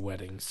back to a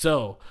wedding.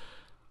 So,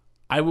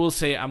 I will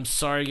say, I'm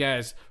sorry,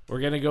 guys. We're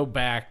going to go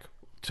back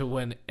to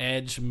when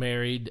Edge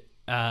married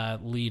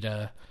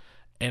Lita.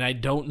 And I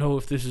don't know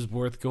if this is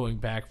worth going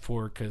back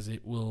for because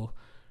it will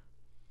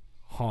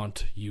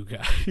haunt you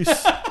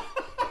guys.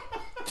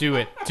 Do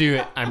it.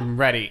 I'm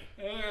ready.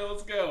 Okay,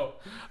 let's go.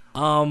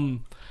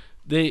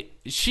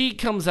 She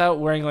comes out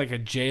wearing like a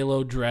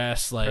J-Lo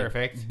dress, like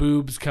Perfect.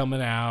 boobs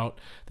coming out.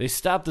 They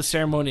stop the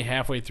ceremony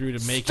halfway through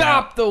to make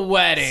Stop out. the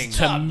wedding.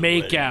 To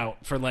make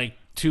out for like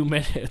 2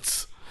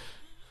 minutes,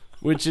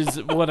 which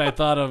is what I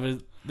thought of.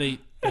 Is they're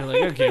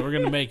like, okay, we're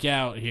gonna make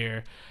out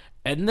here,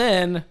 and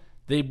then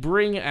they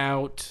bring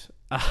out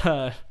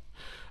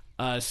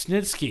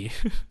Snitsky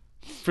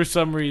for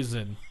some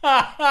reason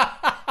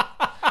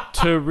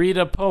to read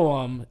a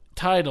poem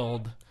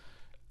titled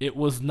 "It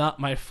Was Not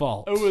My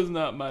Fault." It was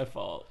not my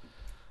fault.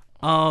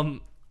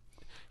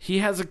 He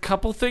has a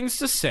couple things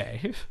to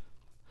say.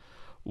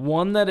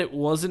 One, that it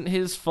wasn't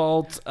his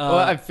fault. Well,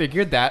 I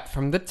figured that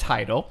from the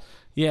title.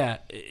 Yeah,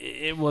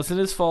 it wasn't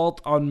his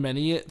fault on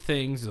many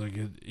things. Like,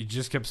 he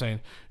just kept saying,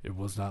 "It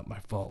was not my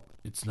fault.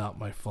 It's not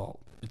my fault.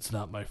 It's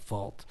not my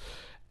fault."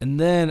 And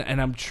then, and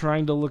I'm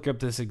trying to look up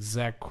this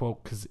exact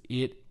quote because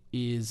it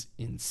is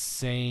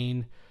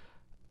insane.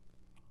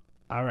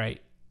 All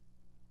right.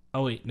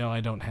 Oh, wait. No,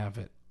 I don't have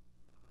it.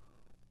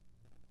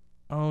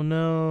 Oh,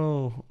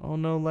 no. Oh,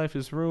 no. Life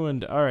is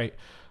ruined. All right.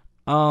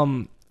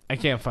 I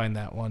can't find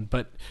that one.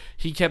 But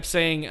he kept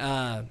saying,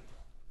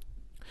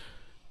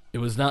 it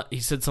was not,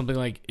 he said something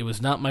like, "It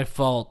was not my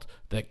fault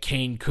that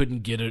Kane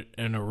couldn't get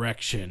an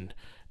erection."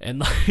 And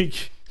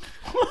like,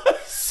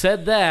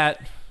 said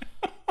that.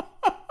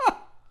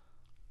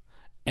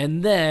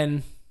 And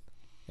then,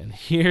 and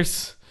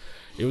here's,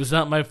 "It was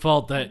not my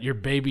fault that your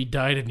baby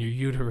died in your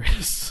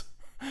uterus."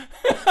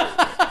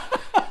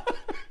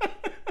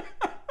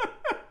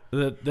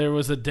 That there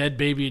was a dead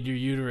baby in your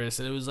uterus.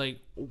 And it was like,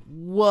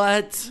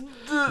 what?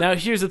 Now,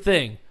 here's the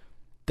thing.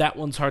 That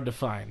one's hard to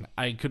find.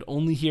 I could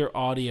only hear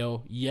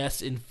audio.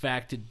 Yes, in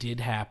fact, it did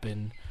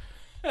happen.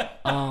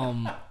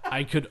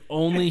 I could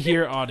only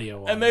hear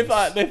audio. And they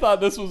thought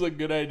this was a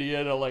good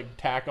idea to like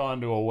tack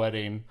on to a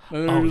wedding.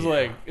 And they were just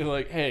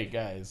like, "Hey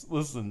guys,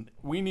 listen,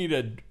 we need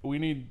a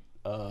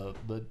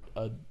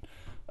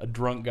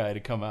drunk guy to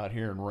come out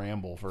here and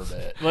ramble for a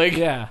bit." Like,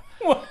 yeah.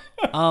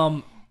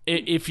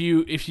 If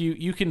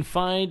you can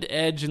find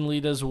Edge and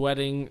Lita's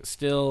wedding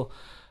still,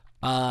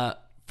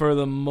 for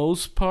the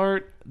most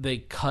part, they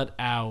cut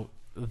out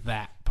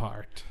that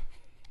part.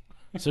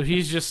 So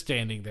he's just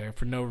standing there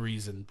for no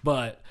reason.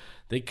 But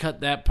they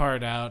cut that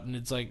part out, and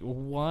it's like,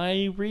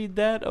 why read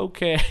that?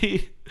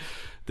 Okay.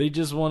 They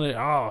just want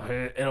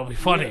to, it'll be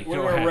funny.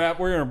 we're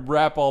gonna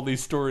wrap all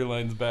these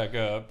storylines back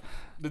up.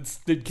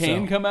 Did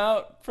Kane come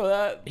out for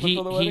that?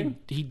 For the wedding?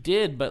 He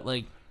did, but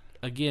like,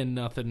 again,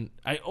 nothing.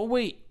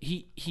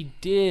 He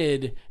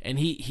did, and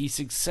he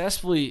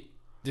successfully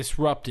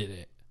disrupted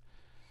it.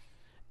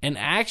 And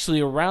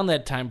actually, around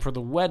that time for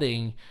the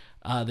wedding,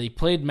 they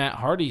played Matt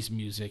Hardy's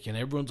music, and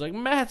everyone's like,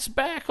 "Matt's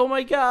back! Oh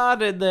my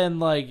god!" And then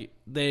like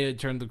they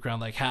turned the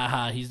crowd like,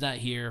 "Ha, he's not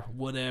here,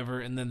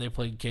 whatever." And then they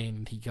played Kane,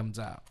 and he comes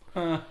out.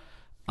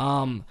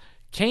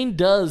 Kane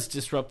does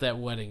disrupt that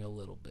wedding a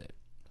little bit,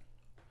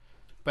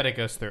 But it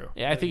goes through.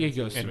 yeah. I think it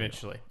goes through.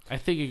 Eventually. I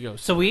think it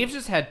goes. So we've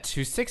just had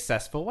 2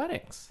 successful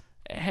weddings.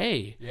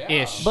 Hey,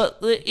 Ish. but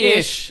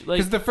ish, like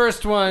Because the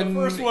first one... The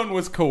first one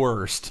was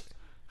coerced.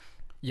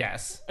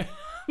 Yes.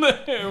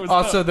 It was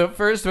Also, the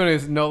first one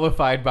is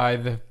nullified by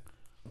the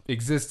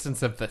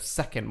existence of the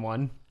second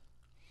one.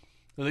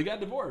 they got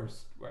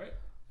divorced, right?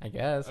 I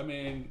guess. I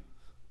mean,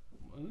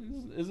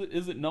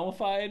 is it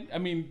nullified? I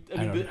mean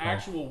don't the know.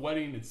 actual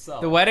wedding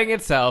itself. The wedding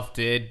itself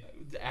did.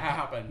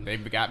 happened. They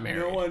got married.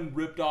 No one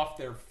ripped off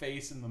their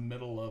face in the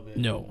middle of it.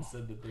 No. And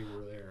said that they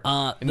were there.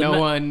 No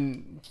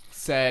one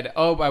said,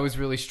 "Oh, I was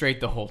really straight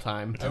the whole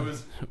time." I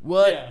was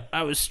What? Yeah.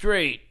 I was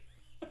straight.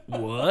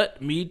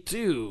 What? Me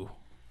too.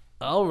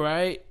 All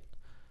right.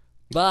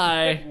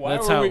 Bye. Why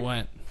That's were how we- it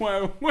went.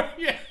 Well,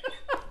 yeah.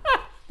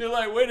 You're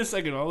like, wait a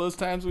second. All those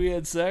times we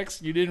had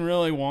sex, you didn't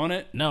really want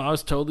it? No, I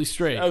was totally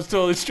straight. I was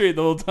totally straight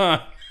the whole time.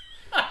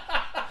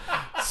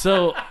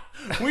 So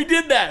We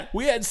did that.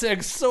 We had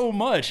sex so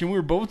much, and we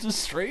were both just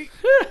straight.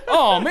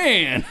 Oh,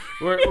 man.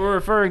 we're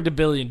referring to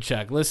Billy and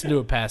Chuck. Listen to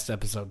a past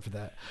episode for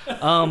that.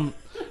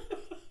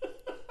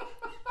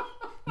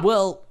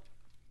 Well,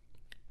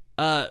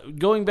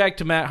 going back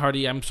to Matt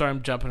Hardy, I'm sorry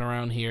I'm jumping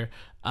around here.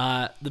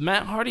 The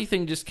Matt Hardy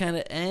thing just kind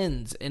of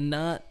ends, and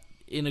not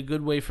in a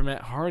good way for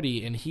Matt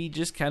Hardy, and he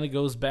just kind of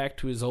goes back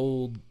to his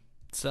old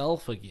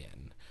self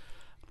again.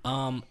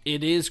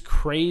 It is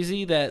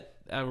crazy that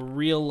a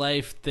real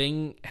life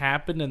thing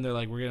happened, and they're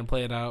like, we're going to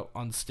play it out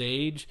on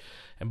stage,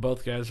 and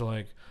both guys are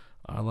like,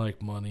 I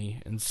like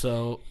money. And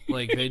so,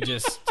 like, they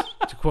just,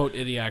 to quote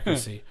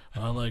Idiocracy,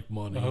 I like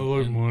money. I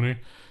like money.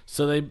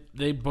 So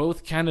they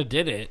both kind of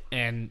did it,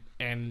 and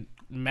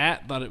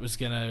Matt thought it was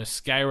going to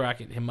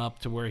skyrocket him up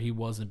to where he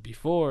wasn't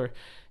before.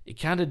 It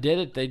kind of did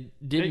it. They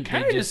didn't. It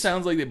kind of just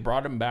sounds like they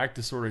brought him back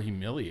to sort of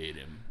humiliate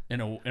him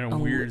in a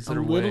weird sort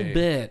of way. A little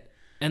bit.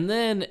 And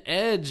then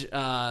Edge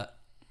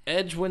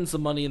wins the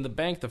Money in the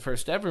Bank, the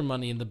first ever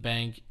Money in the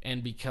Bank,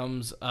 and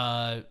becomes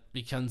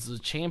the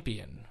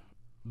champion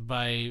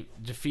by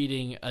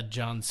defeating a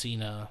John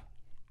Cena.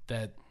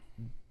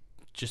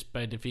 Just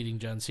by defeating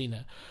John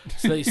Cena.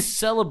 So they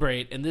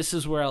celebrate, and this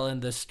is where I'll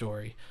end this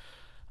story.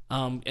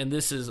 And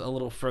this is a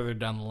little further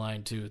down the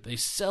line, too. They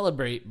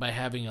celebrate by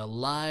having a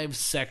live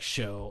sex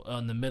show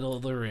on the middle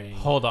of the ring.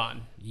 Hold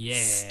on.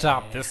 Yeah.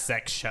 Stop this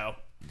sex show.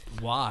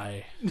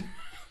 Why?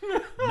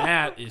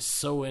 Matt is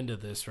so into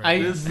this right I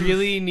now.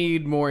 really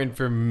need more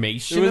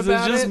information Was it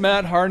about just it.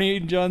 Matt Hardy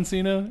and John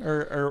Cena?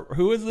 Or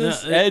who was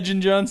this? No, Edge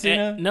and John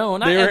Cena? No,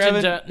 not They were Edge having-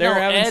 and John. they were No,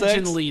 having Edge sex?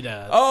 and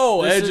Lita.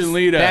 Oh, This Edge is- and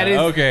Lita. That is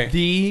okay.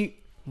 the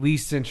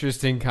least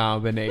interesting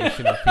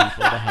combination of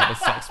people to have a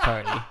sex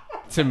party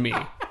to me.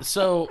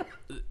 So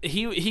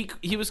he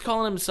was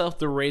calling himself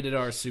the rated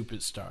R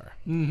superstar.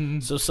 Mm-hmm.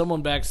 So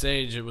someone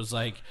backstage, it was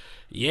like,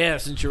 yeah,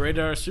 since you're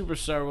rated R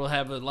superstar, we'll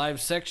have a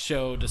live sex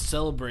show to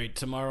celebrate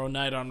tomorrow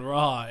night on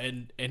Raw.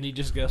 And he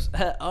just goes,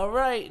 all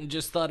right, and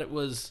just thought it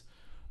was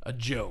a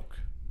joke.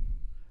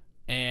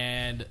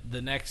 And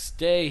the next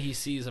day, he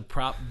sees a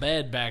prop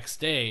bed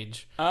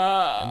backstage,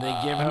 and they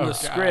give him the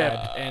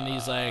script, and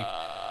he's like,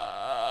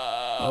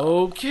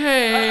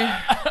 okay,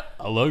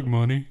 I like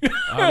money.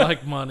 I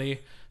like money.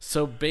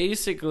 So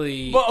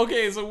basically, But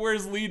okay, so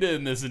where's Lita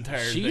in this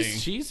entire thing?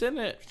 she's in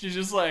it. She's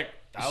just like,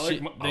 I like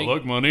They-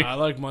 money. I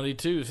like money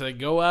too. So they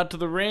go out to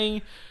the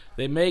ring,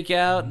 they make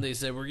out, and they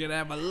say, we're gonna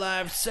have a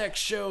live sex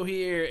show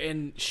here.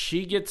 And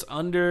she gets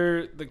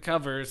under the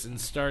covers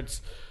and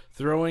starts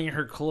throwing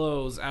her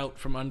clothes out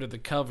from under the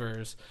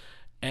covers.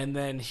 And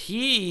then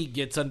he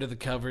gets under the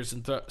covers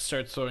and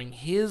starts throwing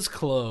his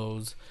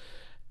clothes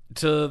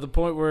to the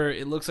point where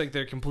it looks like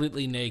they're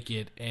completely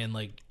naked. And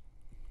like,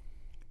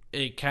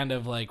 it kind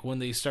of like when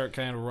they start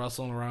kind of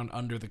rustling around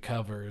under the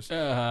covers,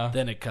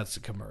 then it cuts to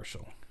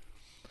commercial.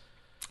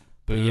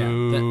 Boo.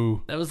 Yeah,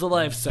 that was the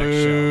live sex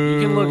show.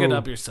 You can look it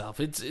up yourself.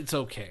 It's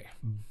okay.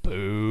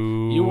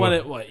 Boo. You want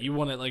it what? You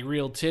want it like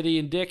real titty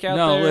and dick out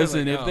No, there?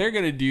 listen, Like, if they're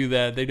going to do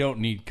that, they don't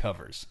need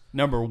covers.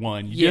 Number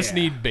one, you just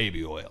Yeah. need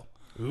baby oil.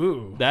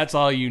 ooh, That's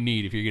all you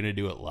need if you're going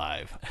to do it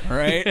live. All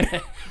right?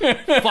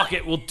 fuck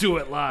it, we'll do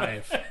it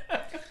live.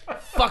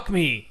 Fuck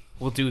me.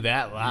 We'll do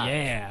that live.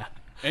 Yeah.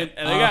 and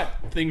they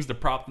got things to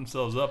prop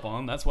themselves up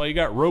on. That's why you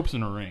got ropes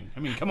in a ring. I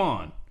mean, come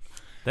on.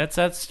 That's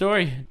that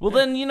story. Well,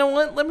 then, you know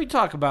what? Let me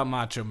talk about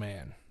Macho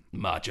Man.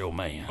 Macho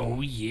Man.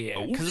 Oh, yeah.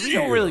 Oh, Because we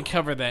yeah. don't really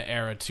cover that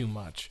era too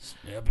much.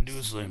 Step into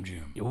a Slim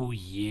Jim. Oh,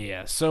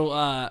 yeah.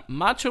 So,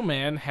 Macho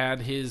Man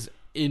had his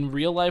in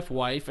real life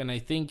wife, and I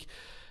think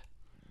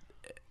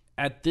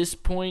at this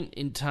point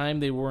in time,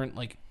 they weren't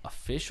like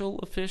official,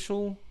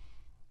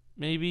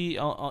 maybe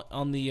on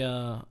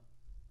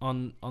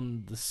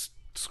the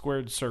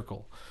squared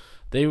circle.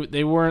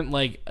 They weren't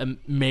like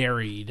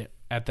married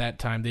at that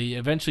time. They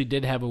eventually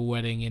did have a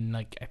wedding in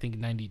like I think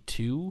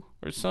 92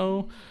 or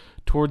so,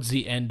 towards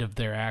the end of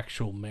their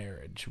actual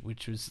marriage,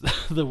 which was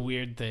the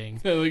weird thing.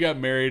 So they got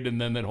married,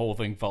 and then that whole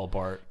thing fell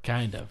apart.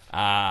 Kind of.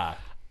 Ah.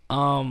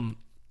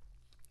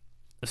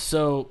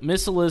 So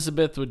Miss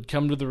Elizabeth would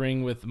come to the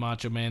ring with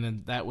Macho Man,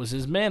 and that was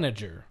his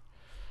manager.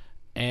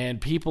 And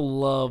people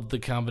loved the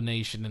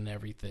combination and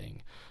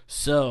everything.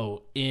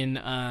 So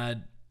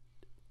at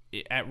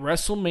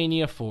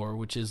WrestleMania 4,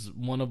 which is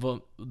one of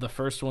the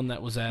first one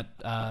that was at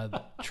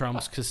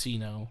Trump's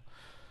Casino,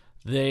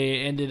 they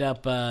ended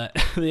up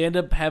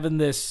having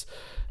this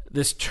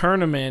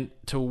tournament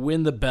to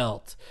win the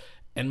belt,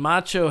 and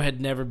Macho had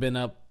never been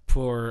up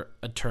for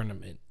a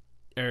tournament,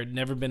 or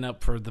never been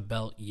up for the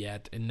belt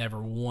yet, and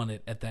never won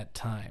it at that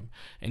time,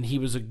 and he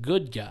was a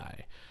good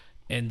guy,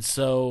 and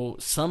so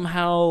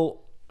somehow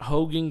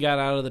Hogan got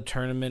out of the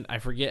tournament. I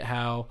forget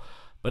how,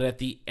 but at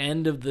the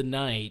end of the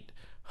night,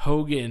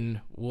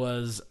 Hogan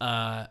was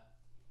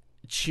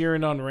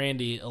cheering on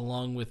Randy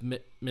along with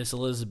Miss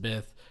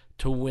Elizabeth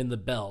to win the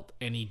belt,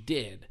 and he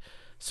did.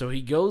 So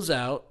he goes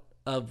out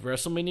of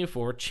WrestleMania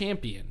 4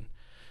 champion.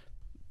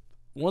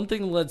 one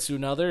thing led to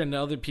another, and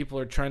other people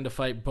are trying to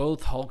fight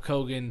both Hulk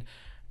Hogan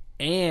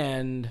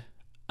and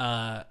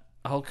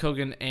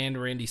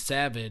Randy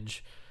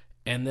Savage,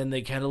 and then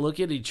they kind of look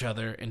at each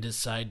other and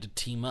decide to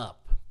team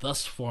up,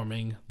 thus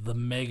forming the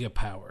Mega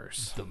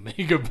Powers. The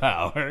Mega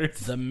Powers.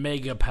 The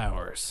Mega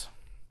Powers.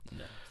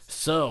 Nice.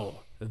 So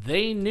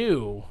they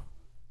knew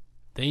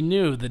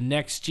the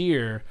next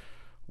year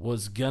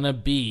was gonna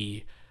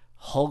be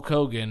Hulk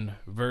Hogan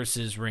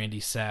versus Randy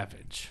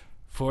Savage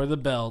for the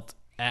belt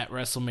at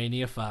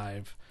WrestleMania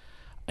 5.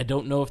 I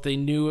don't know if they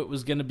knew it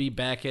was gonna be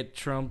back at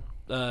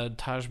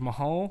Taj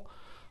Mahal,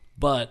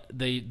 but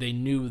they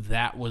knew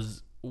that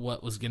was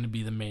what was gonna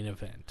be the main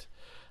event.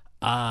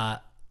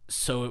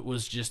 So it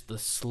was just the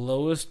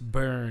slowest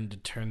burn to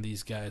turn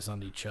these guys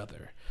on each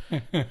other.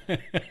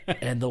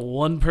 And the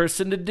one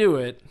person to do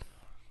it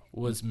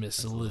was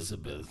Miss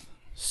Elizabeth.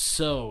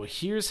 So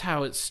here's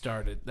how it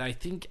started. I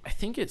think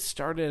it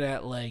started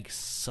at like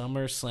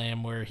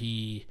SummerSlam, where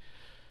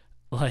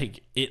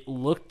it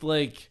looked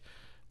like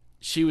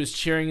she was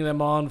cheering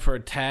them on for a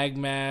tag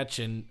match,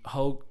 and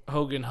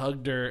Hogan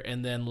hugged her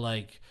and then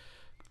like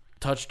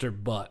touched her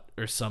butt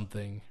or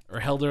something, or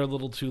held her a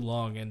little too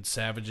long, and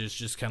Savage is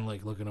just kind of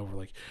like looking over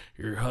like,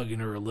 "You're hugging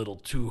her a little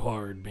too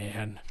hard,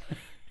 man.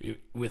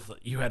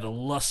 You had a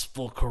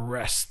lustful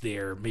caress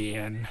there,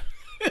 man.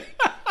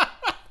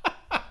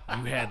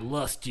 You had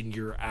lust in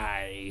your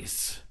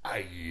eyes.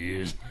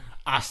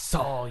 I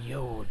saw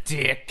your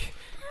dick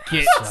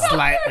get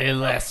slightly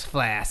less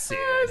flaccid."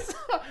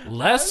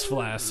 Less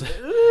flaccid?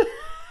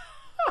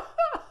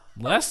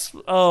 Less?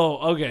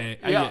 Oh, okay.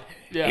 Yeah.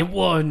 It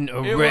wasn't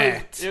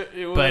erect,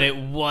 but it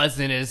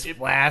wasn't as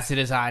flaccid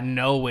as I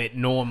know it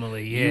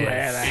normally is. You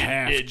had a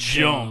half It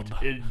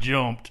jumped. It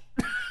jumped.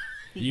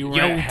 You were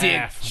Your dick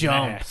half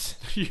jumped.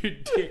 Your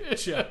dick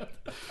jumped.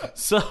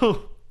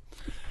 So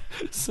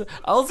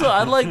also,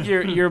 I like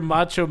your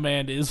Macho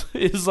Man is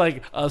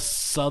like a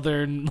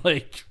southern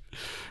like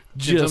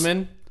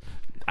Gentleman?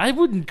 I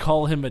wouldn't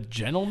call him a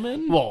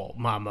gentleman. Whoa,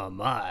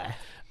 my.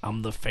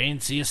 I'm the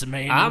fanciest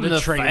man I'm in the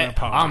trailer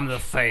park. I'm the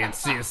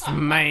fanciest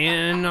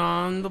man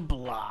on the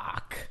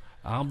block.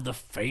 I'm the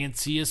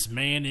fanciest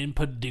man in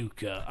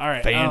Paducah. All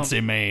right, Fancy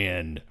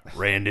man,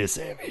 Randy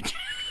Savage.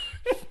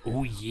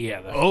 Oh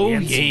yeah.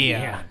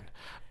 Yeah.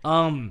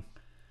 Man.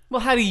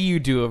 Well, how do you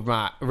do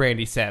a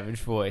Randy Savage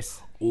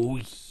voice? Oh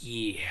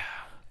yeah.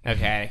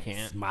 Okay, I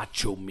can't.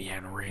 Macho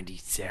Man Randy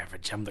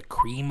Savage. I'm the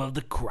cream of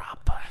the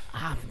crop.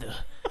 I'm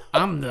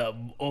the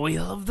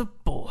oil of the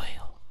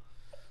boil.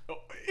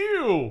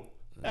 Ew.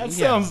 That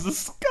sounds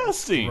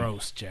disgusting.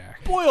 Gross,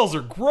 Jack. Boils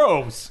are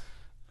gross.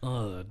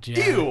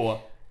 Jack. Ew.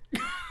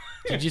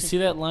 Did you see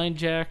that line,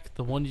 Jack?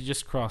 The one you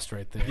just crossed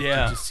right there.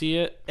 Yeah. Did you see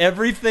it?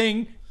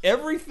 Everything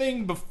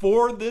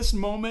before this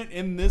moment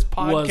in this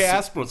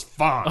podcast was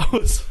fine. It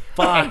was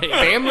fine.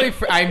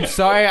 I'm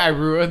sorry I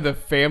ruined the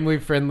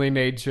family-friendly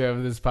nature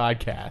of this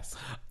podcast.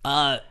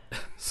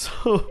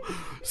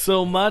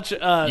 So much.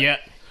 So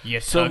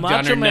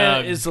Macho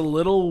Man is a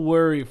little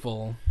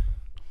worryful.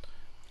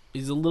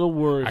 He's a little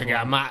worried. I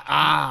got my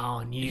eye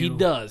on you. He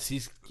does.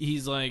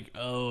 He's like,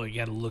 oh, I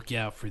got to look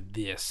out for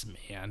this,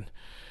 man.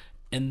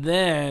 And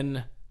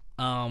then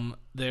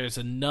there's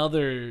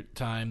another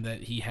time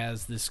that he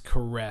has this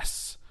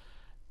caress,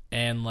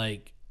 and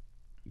like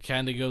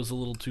kind of goes a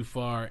little too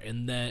far,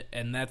 and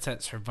that's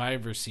at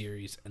Survivor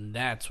Series, and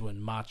that's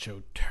when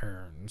Macho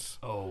turns.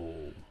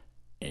 Oh,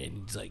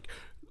 and he's like,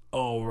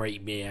 all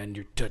right, man,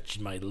 you're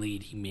touching my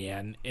lady,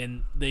 man.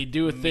 And they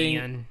do a thing.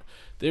 Man.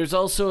 There's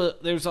also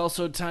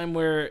a time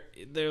where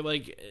they're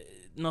like,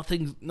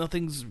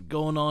 nothing's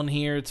going on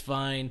here. It's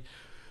fine.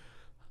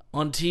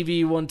 On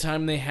TV, one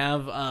time they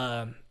have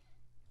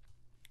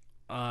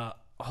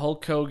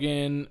Hulk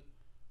Hogan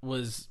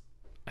was,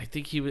 I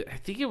think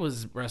it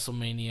was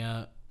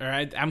WrestleMania, or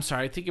I'm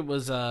sorry, I think it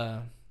was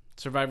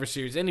Survivor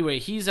Series. Anyway,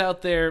 he's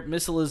out there.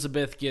 Miss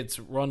Elizabeth gets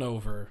run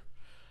over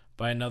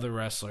by another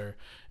wrestler,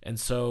 and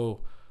so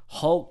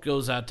Hulk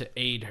goes out to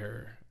aid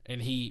her,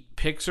 and he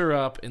picks her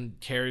up and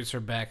carries her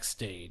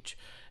backstage,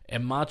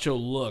 and Macho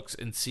looks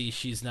and sees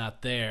she's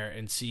not there,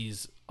 and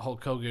sees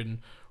Hulk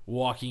Hogan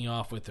walking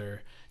off with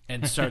her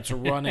and starts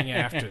running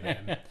after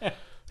them.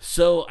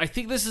 So I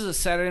think this is a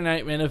Saturday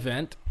Night main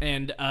event,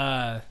 and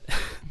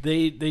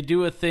they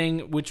do a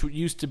thing which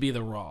used to be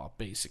the Raw,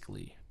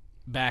 basically,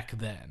 back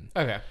then.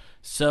 Okay.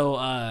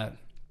 So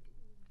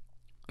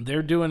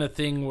they're doing a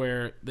thing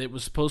where it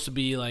was supposed to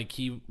be like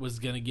he was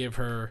gonna give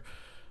her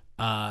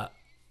CPR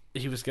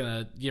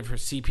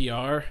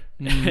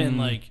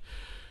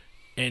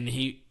and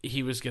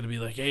he was gonna be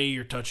like, hey,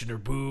 you're touching her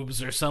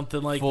boobs or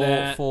something like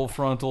that. Full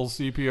frontal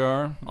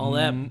CPR. All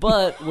that.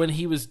 But when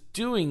he was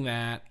doing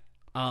that,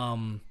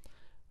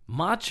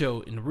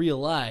 Macho in real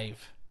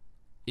life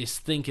is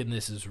thinking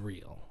this is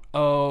real.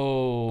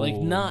 Oh.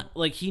 Not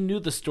like he knew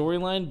the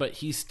storyline, but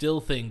he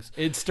still thinks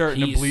it's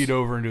starting to bleed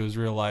over into his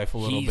real life a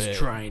little bit. He's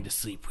trying to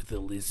sleep with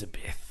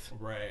Elizabeth.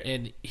 Right.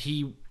 And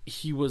he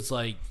was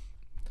like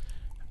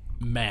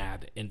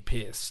mad and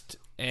pissed.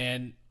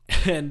 And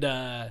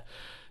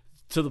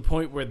to the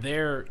point where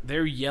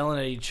they're yelling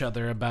at each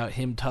other about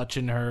him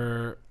touching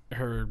her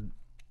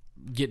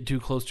getting too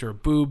close to her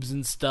boobs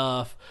and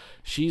stuff.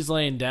 She's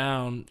laying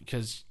down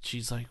because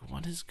she's like,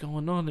 what is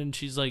going on? And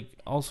she's like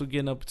also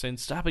getting up and saying,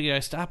 stop it,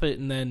 guys, stop it.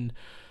 And then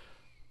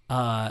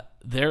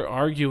they're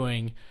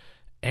arguing,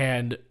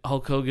 and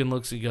Hulk Hogan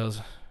looks and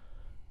goes,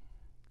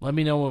 let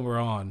me know when we're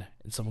on.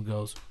 And someone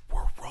goes,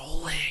 we're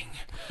rolling.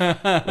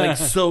 Like,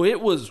 so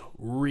it was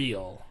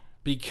real,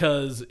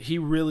 because he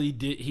really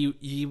did.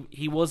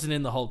 He wasn't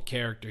in the Hulk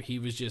character. He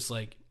was just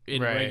like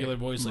in regular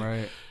voice,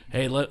 like,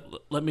 hey,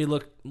 let me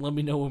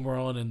know when we're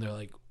on. And they're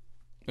like,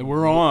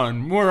 we're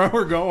on.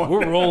 We're going.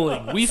 We're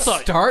rolling. We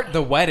thought Start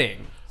the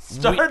wedding.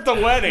 Start the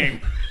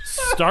wedding.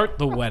 Start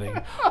the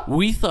wedding.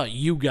 We thought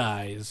you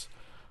guys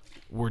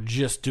were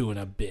just doing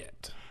a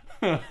bit.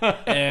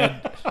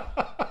 And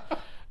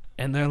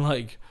they're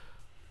like,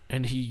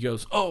 and he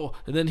goes, oh,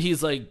 and then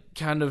he's like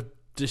kind of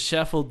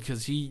disheveled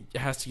because he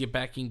has to get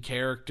back in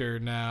character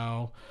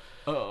now.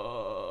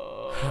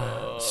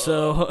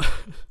 So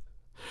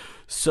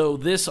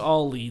this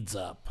all leads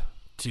up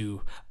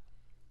to,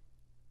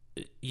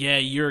 yeah,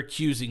 you're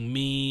accusing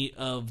me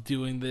of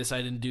doing this.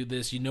 I didn't do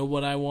this. You know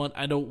what I want?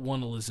 I don't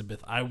want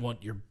Elizabeth. I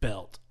want your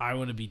belt. I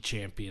want to be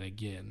champion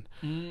again.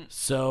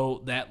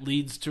 So that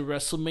leads to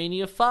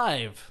WrestleMania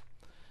 5.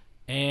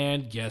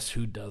 And guess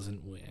who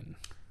doesn't win?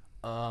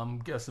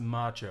 Guessing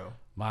Macho.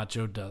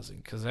 Macho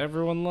doesn't, because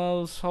everyone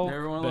loves Hulk.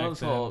 Everyone loves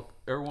Hulk.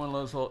 Everyone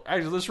loves Hulk.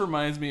 Actually, this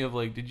reminds me of,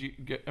 like, did you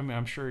get? I mean,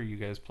 I'm sure you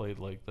guys played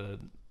the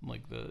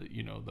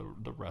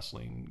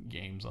wrestling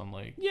games on,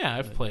 like. Yeah,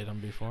 I've played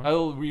them before.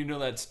 You know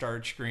that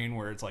start screen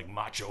where it's like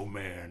Macho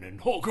Man and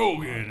Hulk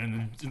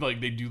Hogan, and like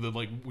they do the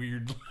like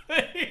weird.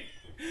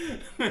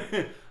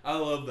 I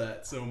love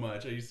that so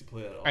much. I used to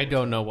play that all the I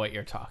don't time. know what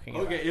you're talking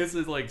about. Okay, this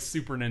is like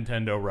Super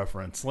Nintendo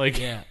reference. Like,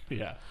 Yeah.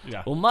 yeah.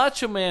 Well,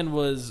 Macho Man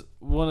was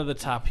one of the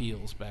top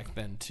heels back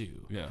then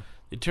too. Yeah.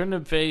 They turned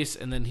him face,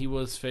 and then he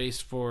was face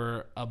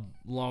for a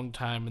long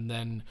time, and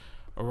then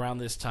around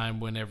this time,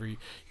 whenever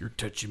you're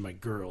touching my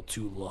girl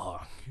too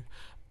long,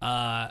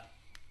 that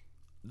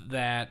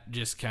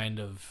just kind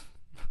of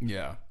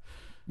Yeah.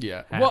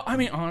 happened. Well, I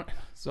mean,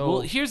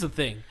 well, here's the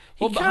thing.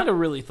 He kind of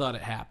really thought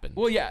it happened.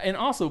 Well, yeah, and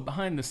also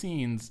behind the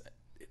scenes,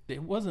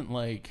 it wasn't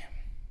like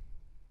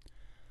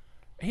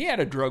he had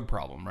a drug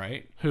problem,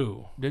 right?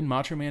 Who? Didn't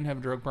Macho Man have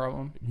a drug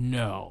problem?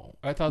 No.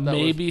 I thought that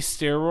maybe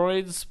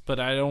steroids, but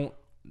I don't.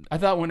 I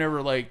thought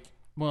whenever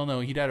no,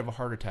 he died of a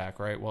heart attack,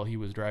 right, while he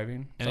was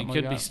driving, And it something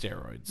could like be that?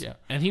 steroids. Yeah.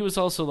 And he was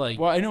also like,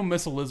 Well, I know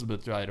Miss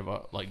Elizabeth died of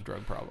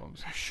drug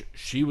problems.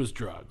 she was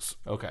drugs.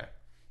 Okay.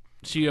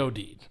 She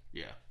OD'd.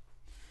 Yeah.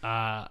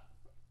 Yeah.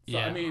 So,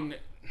 I mean,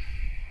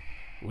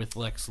 with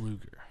Lex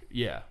Luger.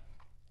 yeah.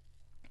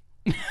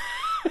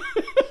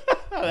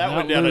 Not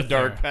Went down Luther. a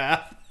dark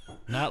path.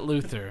 Not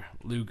Luther.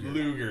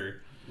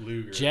 Luger.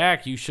 Luger.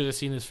 Jack, you should have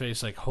seen his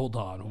face. Like, hold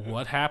on,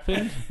 what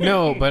happened?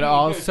 No, but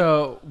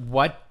also,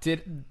 what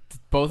did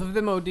both of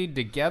them OD'd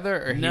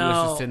together, or he No,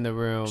 was just in the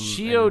room?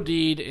 She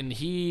OD'd, and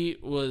he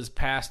was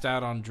passed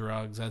out on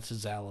drugs. That's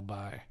his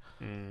alibi.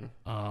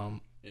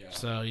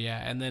 So yeah,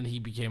 and then he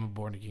became a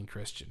born again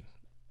Christian.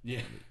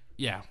 Yeah.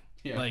 Yeah.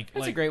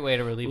 That's a great way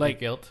to relieve the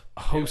guilt.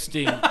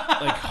 Hosting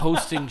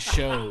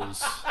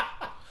shows.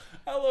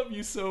 I love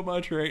you so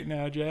much right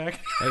now,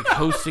 Jack. Like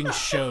hosting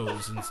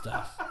shows and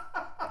stuff.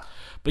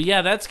 But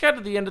yeah, that's kind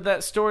of the end of that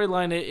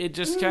storyline. It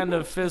just kind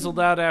of fizzled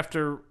out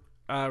after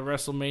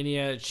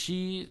WrestleMania.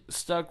 She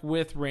stuck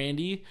with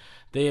Randy.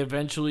 They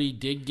eventually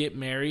did get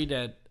married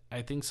at,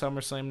 I think,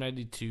 SummerSlam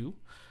 92.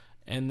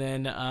 And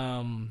then,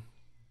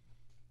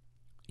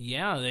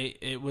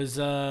 it was,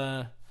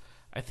 I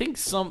think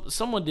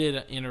someone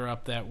did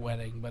interrupt that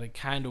wedding, but it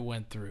kind of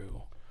went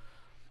through.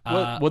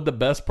 What the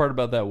best part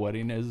about that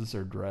wedding is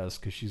her dress,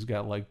 because she's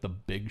got like the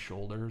big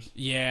shoulders.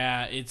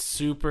 Yeah, it's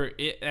super.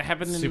 It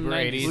happened in Super the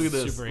 90s. 80s. Look at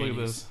this. Super Look at 80s.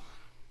 this.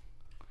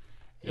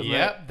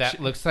 Yep,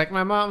 that looks like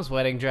my mom's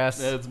wedding dress.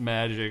 That's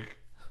magic.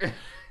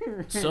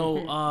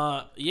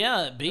 So,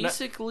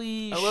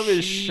 basically, I love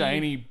his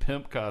shiny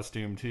pimp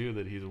costume too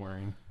that he's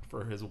wearing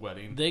for his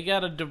wedding. They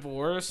got a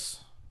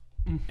divorce,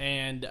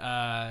 and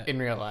In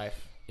real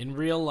life.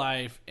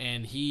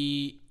 and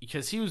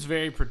because he was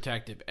very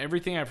protective.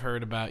 Everything I've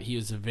heard about, he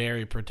was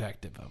very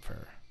protective of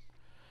her,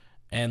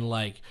 and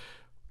like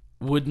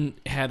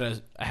had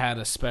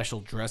a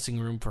special dressing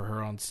room for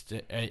her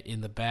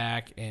in the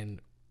back, and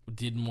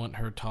didn't want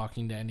her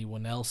talking to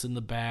anyone else in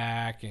the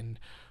back, and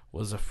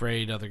was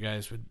afraid other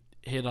guys would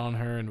hit on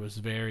her, and was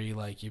very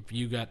like, if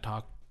you got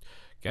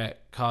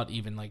caught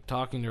even like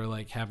talking to her,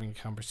 like having a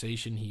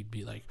conversation, he'd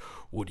be like,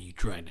 what are you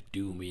trying to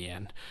do,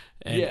 man?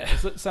 And Yeah,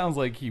 so it sounds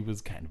like he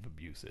was kind of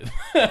abusive.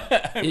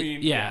 I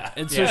mean, yeah.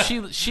 And so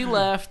she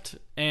left,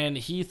 and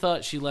he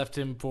thought she left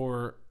him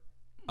for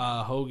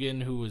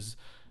Hogan, who was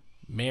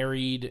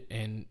married,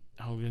 and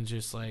Hogan's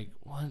just like,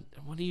 what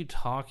are you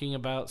talking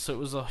about? So it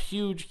was a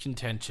huge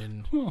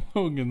contention. Well,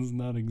 Hogan's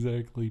not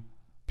exactly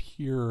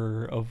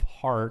pure of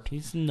heart.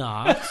 He's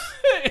not.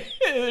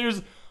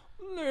 There's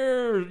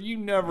You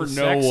never The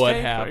know sex what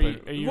tape?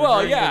 happened. Are you well,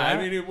 referring to yeah. I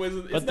that? mean, it was.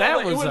 But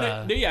that was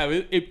that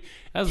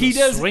was he a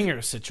does.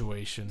 swinger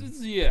situation.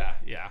 Yeah.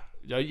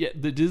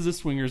 It is a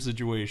swinger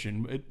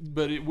situation,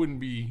 but it wouldn't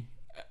be.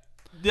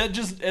 That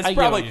just it's I get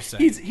probably what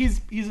you're saying.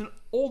 he's an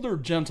older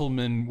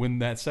gentleman when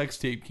that sex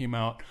tape came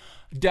out.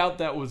 Doubt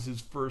that was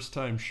his first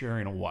time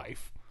sharing a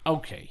wife.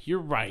 Okay, you're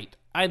right.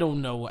 I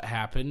don't know what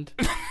happened.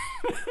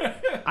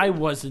 I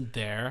wasn't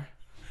there,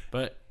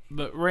 but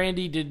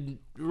Randy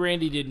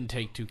didn't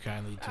take too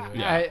kindly to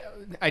it.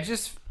 I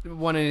just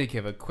wanted to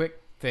give a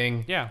quick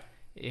thing. Yeah.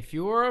 If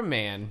you're a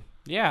man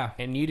Yeah.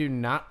 and you do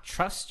not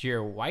trust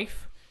your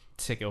wife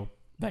to go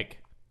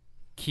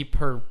keep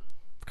her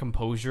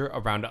composure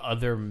around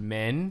other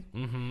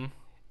men,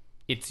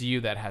 it's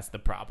you that has the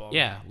problem.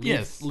 Yeah.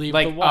 Leave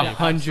like the wife.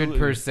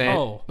 100%.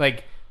 Oh.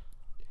 Like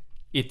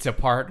it's a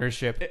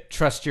partnership.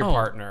 Trust your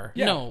partner.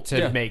 No.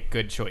 to make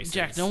good choices.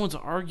 Jack, no one's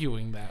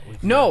arguing that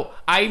with you. No,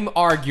 I'm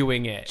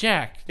arguing it.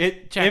 Jack,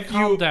 If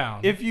calm you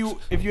down. If you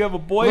have a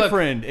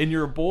boyfriend and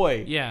you're a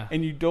boy, Yeah.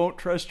 and you don't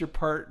trust your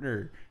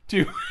partner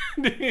to,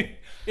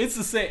 it's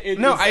the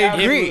same. No, it's I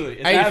agree. absolutely-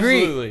 it's I agree.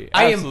 absolutely-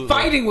 I am absolutely.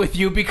 fighting with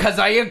you because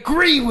I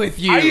agree with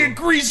you. I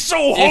agree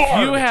so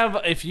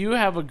hard. if you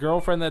have a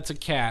girlfriend that's a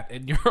cat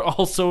and you're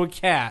also a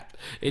cat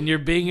and you're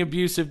being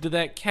abusive to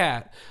that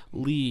cat,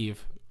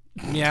 leave.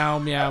 Meow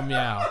meow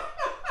meow.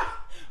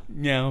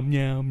 Meow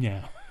meow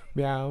meow.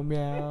 Meow,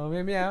 meow,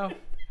 meow, meow.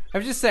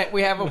 I'm just saying,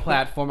 we have a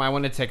platform. I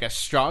want to take a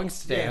strong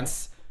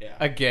stance Yeah.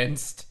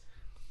 against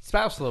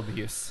spousal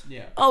abuse.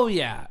 Yeah. Oh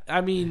yeah.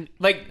 I mean,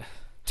 Like,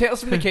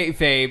 Tales from the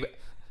Kayfabe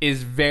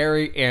is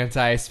very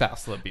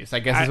anti-spousal abuse. I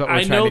guess is what we're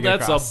I trying know to get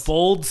that's across. a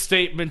bold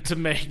statement to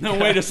make. No,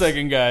 wait a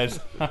second, guys.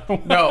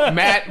 No,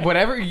 Matt,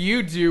 whatever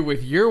you do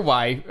with your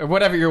wife, or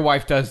whatever your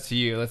wife does to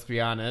you, let's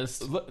be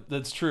honest.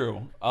 That's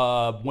true.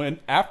 When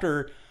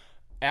after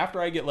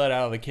I get let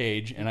out of the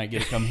cage and I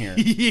get to come here,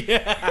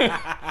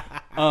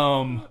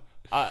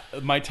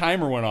 my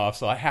timer went off,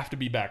 so I have to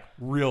be back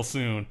real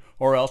soon,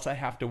 or else I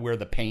have to wear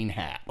the pain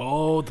hat.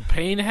 Oh, the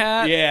pain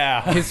hat.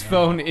 Yeah, His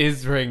phone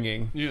is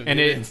ringing, Yeah, and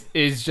it it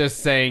is just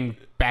saying,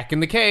 back in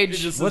the cage. it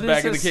just What says back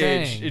is in the it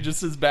cage. saying? It just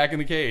says back in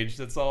the cage.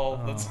 That's all.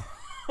 That's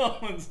all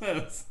it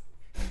says.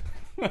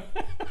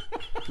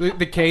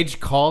 The cage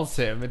calls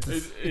him.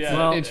 It's yeah. an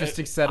Well,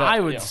 interesting setup. I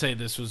would Yeah. say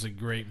this was a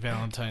great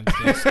Valentine's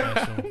Day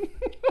special.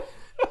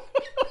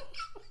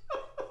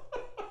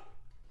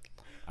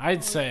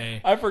 I'd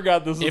say I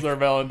forgot this was our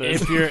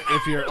Valentine's.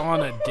 if you're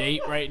on a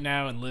date right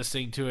now and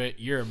listening to it,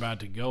 you're about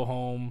to go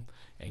home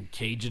and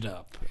cage it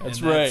up. That's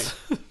And right.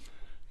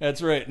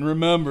 That's right. And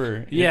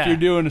remember, Yeah. if you're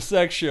doing a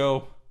sex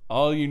show,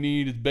 all you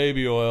need is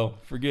baby oil.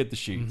 Forget the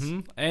sheets.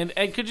 And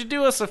could you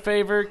do us a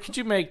favor? Could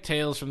you make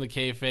Tales from the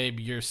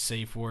Kayfabe your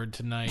safe word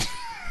tonight?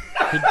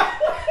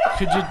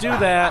 could you do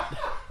that?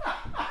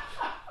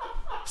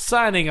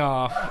 Signing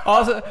off.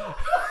 Also,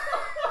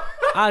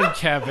 I'm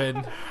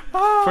Kevin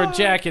for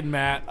Jack and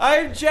Matt.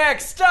 I'm Jack.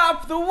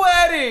 Stop the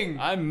wedding.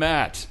 I'm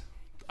Matt.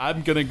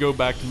 I'm gonna go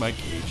back to my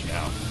cage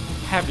now.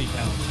 Happy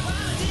Valentine's.